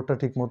কিনা বোর্ডটা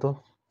ঠিক মতো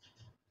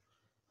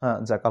হ্যাঁ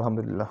যাক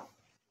আলহামদুলিল্লাহ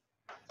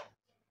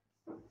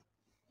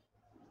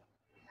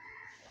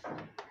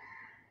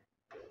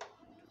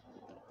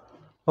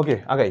ওকে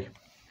আগাই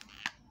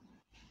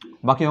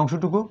বাকি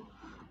অংশটুকু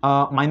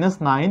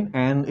 -9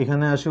 এন্ড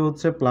এখানে আসে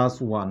হচ্ছে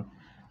 +1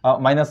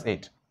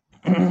 -8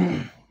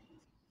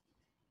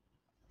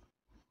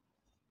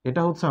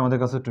 এটা হচ্ছে আমাদের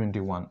কাছে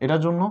 21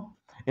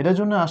 এটার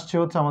জন্য আসছে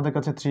হচ্ছে আমাদের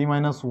কাছে 3 -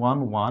 1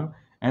 1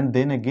 এন্ড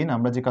দেন अगेन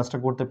আমরা যে কাজটা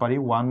করতে পারি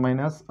 1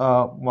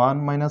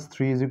 -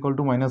 3 is equal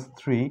to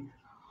 -3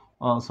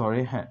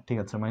 সরি হ্যাঁ ঠিক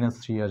আছে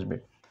 -3 আসবে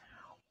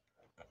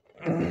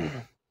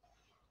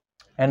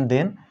এন্ড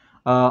দেন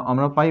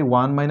আমরা পাই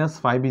 1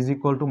 - 5 is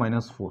equal to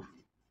 -4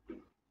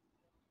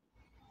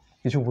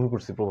 কিছু ভুল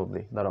করছি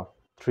প্রবাবলি দাঁড়াও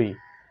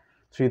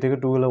 3 থেকে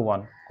 2 হলো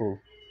 1 কুল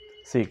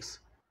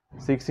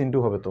 6 ইনটু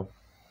হবে তো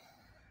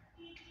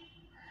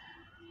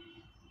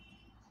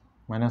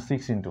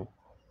 -6 ইনটু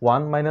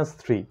 1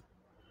 - 3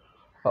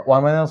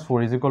 1 - 4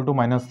 is equal to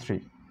 -3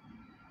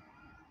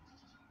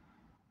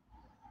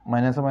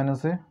 মাইনাসে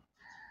মাইনাসে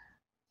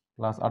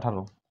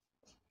 +18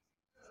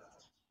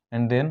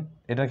 এন্ড দেন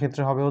এটার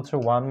ক্ষেত্রে হবে হচ্ছে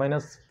 1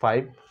 -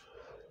 5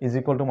 is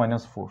equal to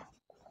 -4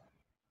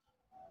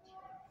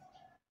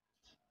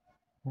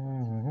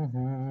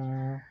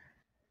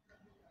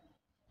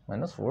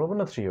 -4 হবে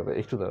না 3 হবে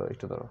একটু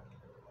দাঁড়াও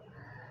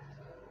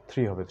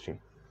 3 হবে 3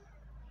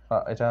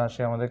 এটা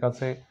আসে আমাদের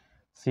কাছে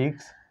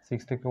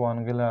 6 থেকে 1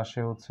 গেলে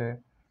আসে হচ্ছে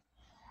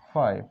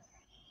 5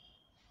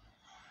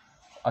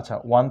 আচ্ছা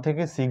 1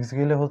 থেকে 6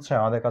 গেলে হচ্ছে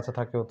আমাদের কাছে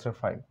থাকে হচ্ছে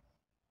 5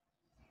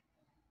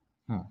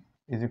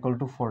 is equal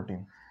to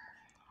 14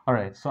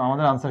 alright so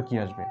আমাদের आंसर কি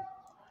আসবে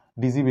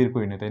ডিজি বের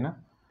করি না তাই না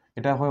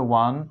এটা হয়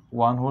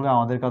 1 হলে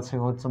আমাদের কাছে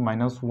হচ্ছে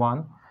 -1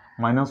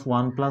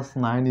 -1 plus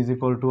 9 is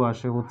equal to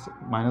আসে হচ্ছে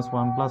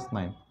 -1 plus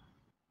 9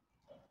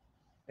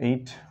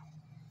 8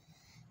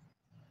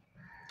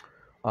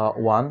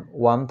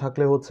 1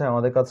 থাকলে হচ্ছে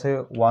আমাদের কাছে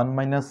 1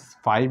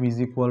 - 5 is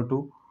equal to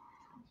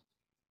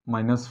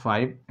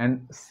 -5 and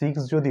 6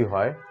 যদি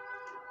হয়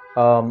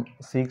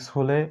 6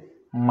 হলে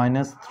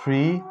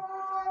 -3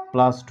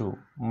 plus 2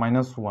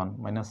 -1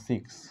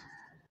 -6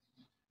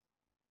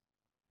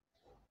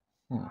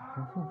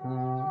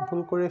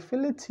 ভুল করে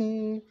ফেলেছি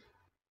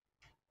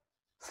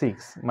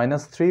 6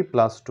 -3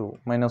 plus 2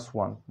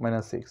 -1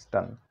 -6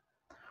 ডান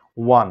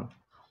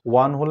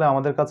 1 হলে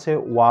আমাদের কাছে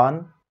 1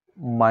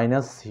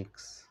 -6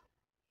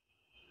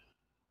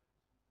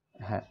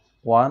 হ্যাঁ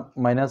 1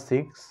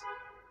 -6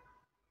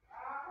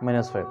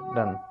 -5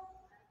 ডান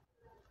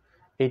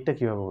এইটা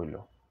কিভাবে হইল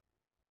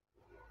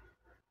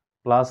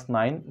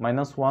 +9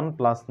 -1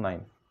 +9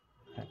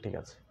 হ্যাঁ ঠিক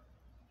আছে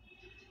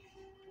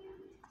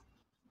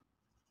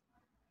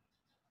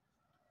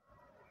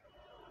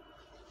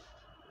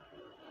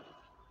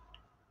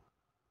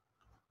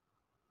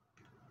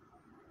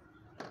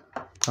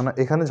না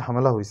এখানে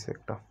ঝামেলা হইছে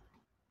একটা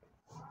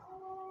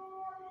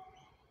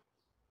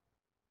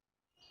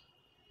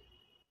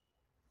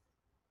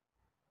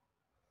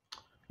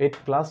 8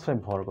 + 5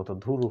 ভর কত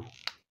ধুরু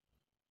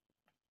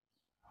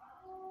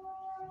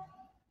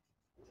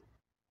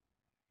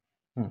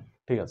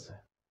ঠিক আছে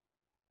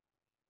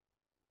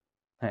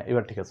হ্যাঁ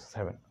এবার ঠিক আছে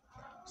 7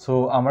 সো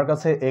আমার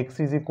কাছে x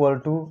is equal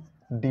to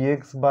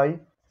dx by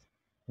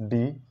d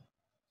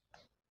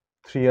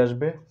 3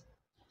 আসবে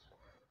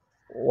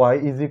y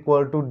is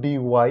equal to dy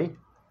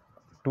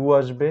 2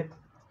 আসবে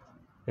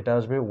এটা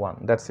আসবে 1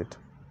 দ্যাটস ইট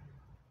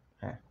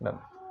হ্যাঁ ডান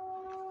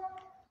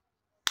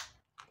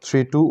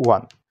 3 2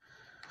 1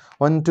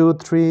 1 2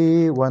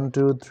 3 1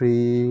 2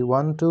 3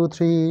 1 2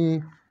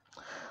 3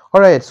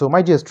 alright, so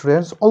my dear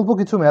students, অল্প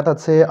কিছু ম্যাথ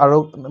আছে, আরও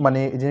মানে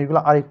এই জিনিসগুলো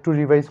আরেকটু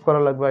রিভাইজ করা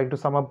লাগবে, আরেকটু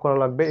সাম আপ করা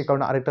লাগবে, এই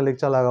কারণে আরেকটা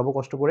লেকচার লাগাবো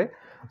কষ্ট করে।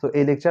 তো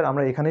এই লেকচার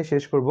আমরা এখানেই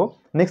শেষ করব।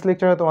 নেক্সট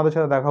লেকচারে তোমাদের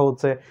সাথে দেখা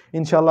হচ্ছে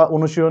ইনশাল্লাহ।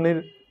 অনুশীলনীর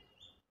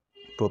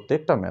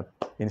প্রত্যেকটা ম্যাথ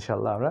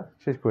ইনশাল্লাহ আমরা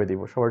শেষ করে দিব।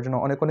 সবার জন্য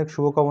অনেক অনেক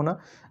শুভকামনা।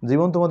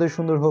 জীবন তোমাদের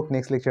সুন্দর হোক।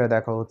 নেক্সট লেকচারে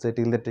দেখা হচ্ছে।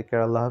 Till that take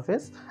care. আল্লাহ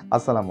হাফেজ।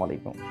 আসসালামু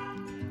আলাইকুম।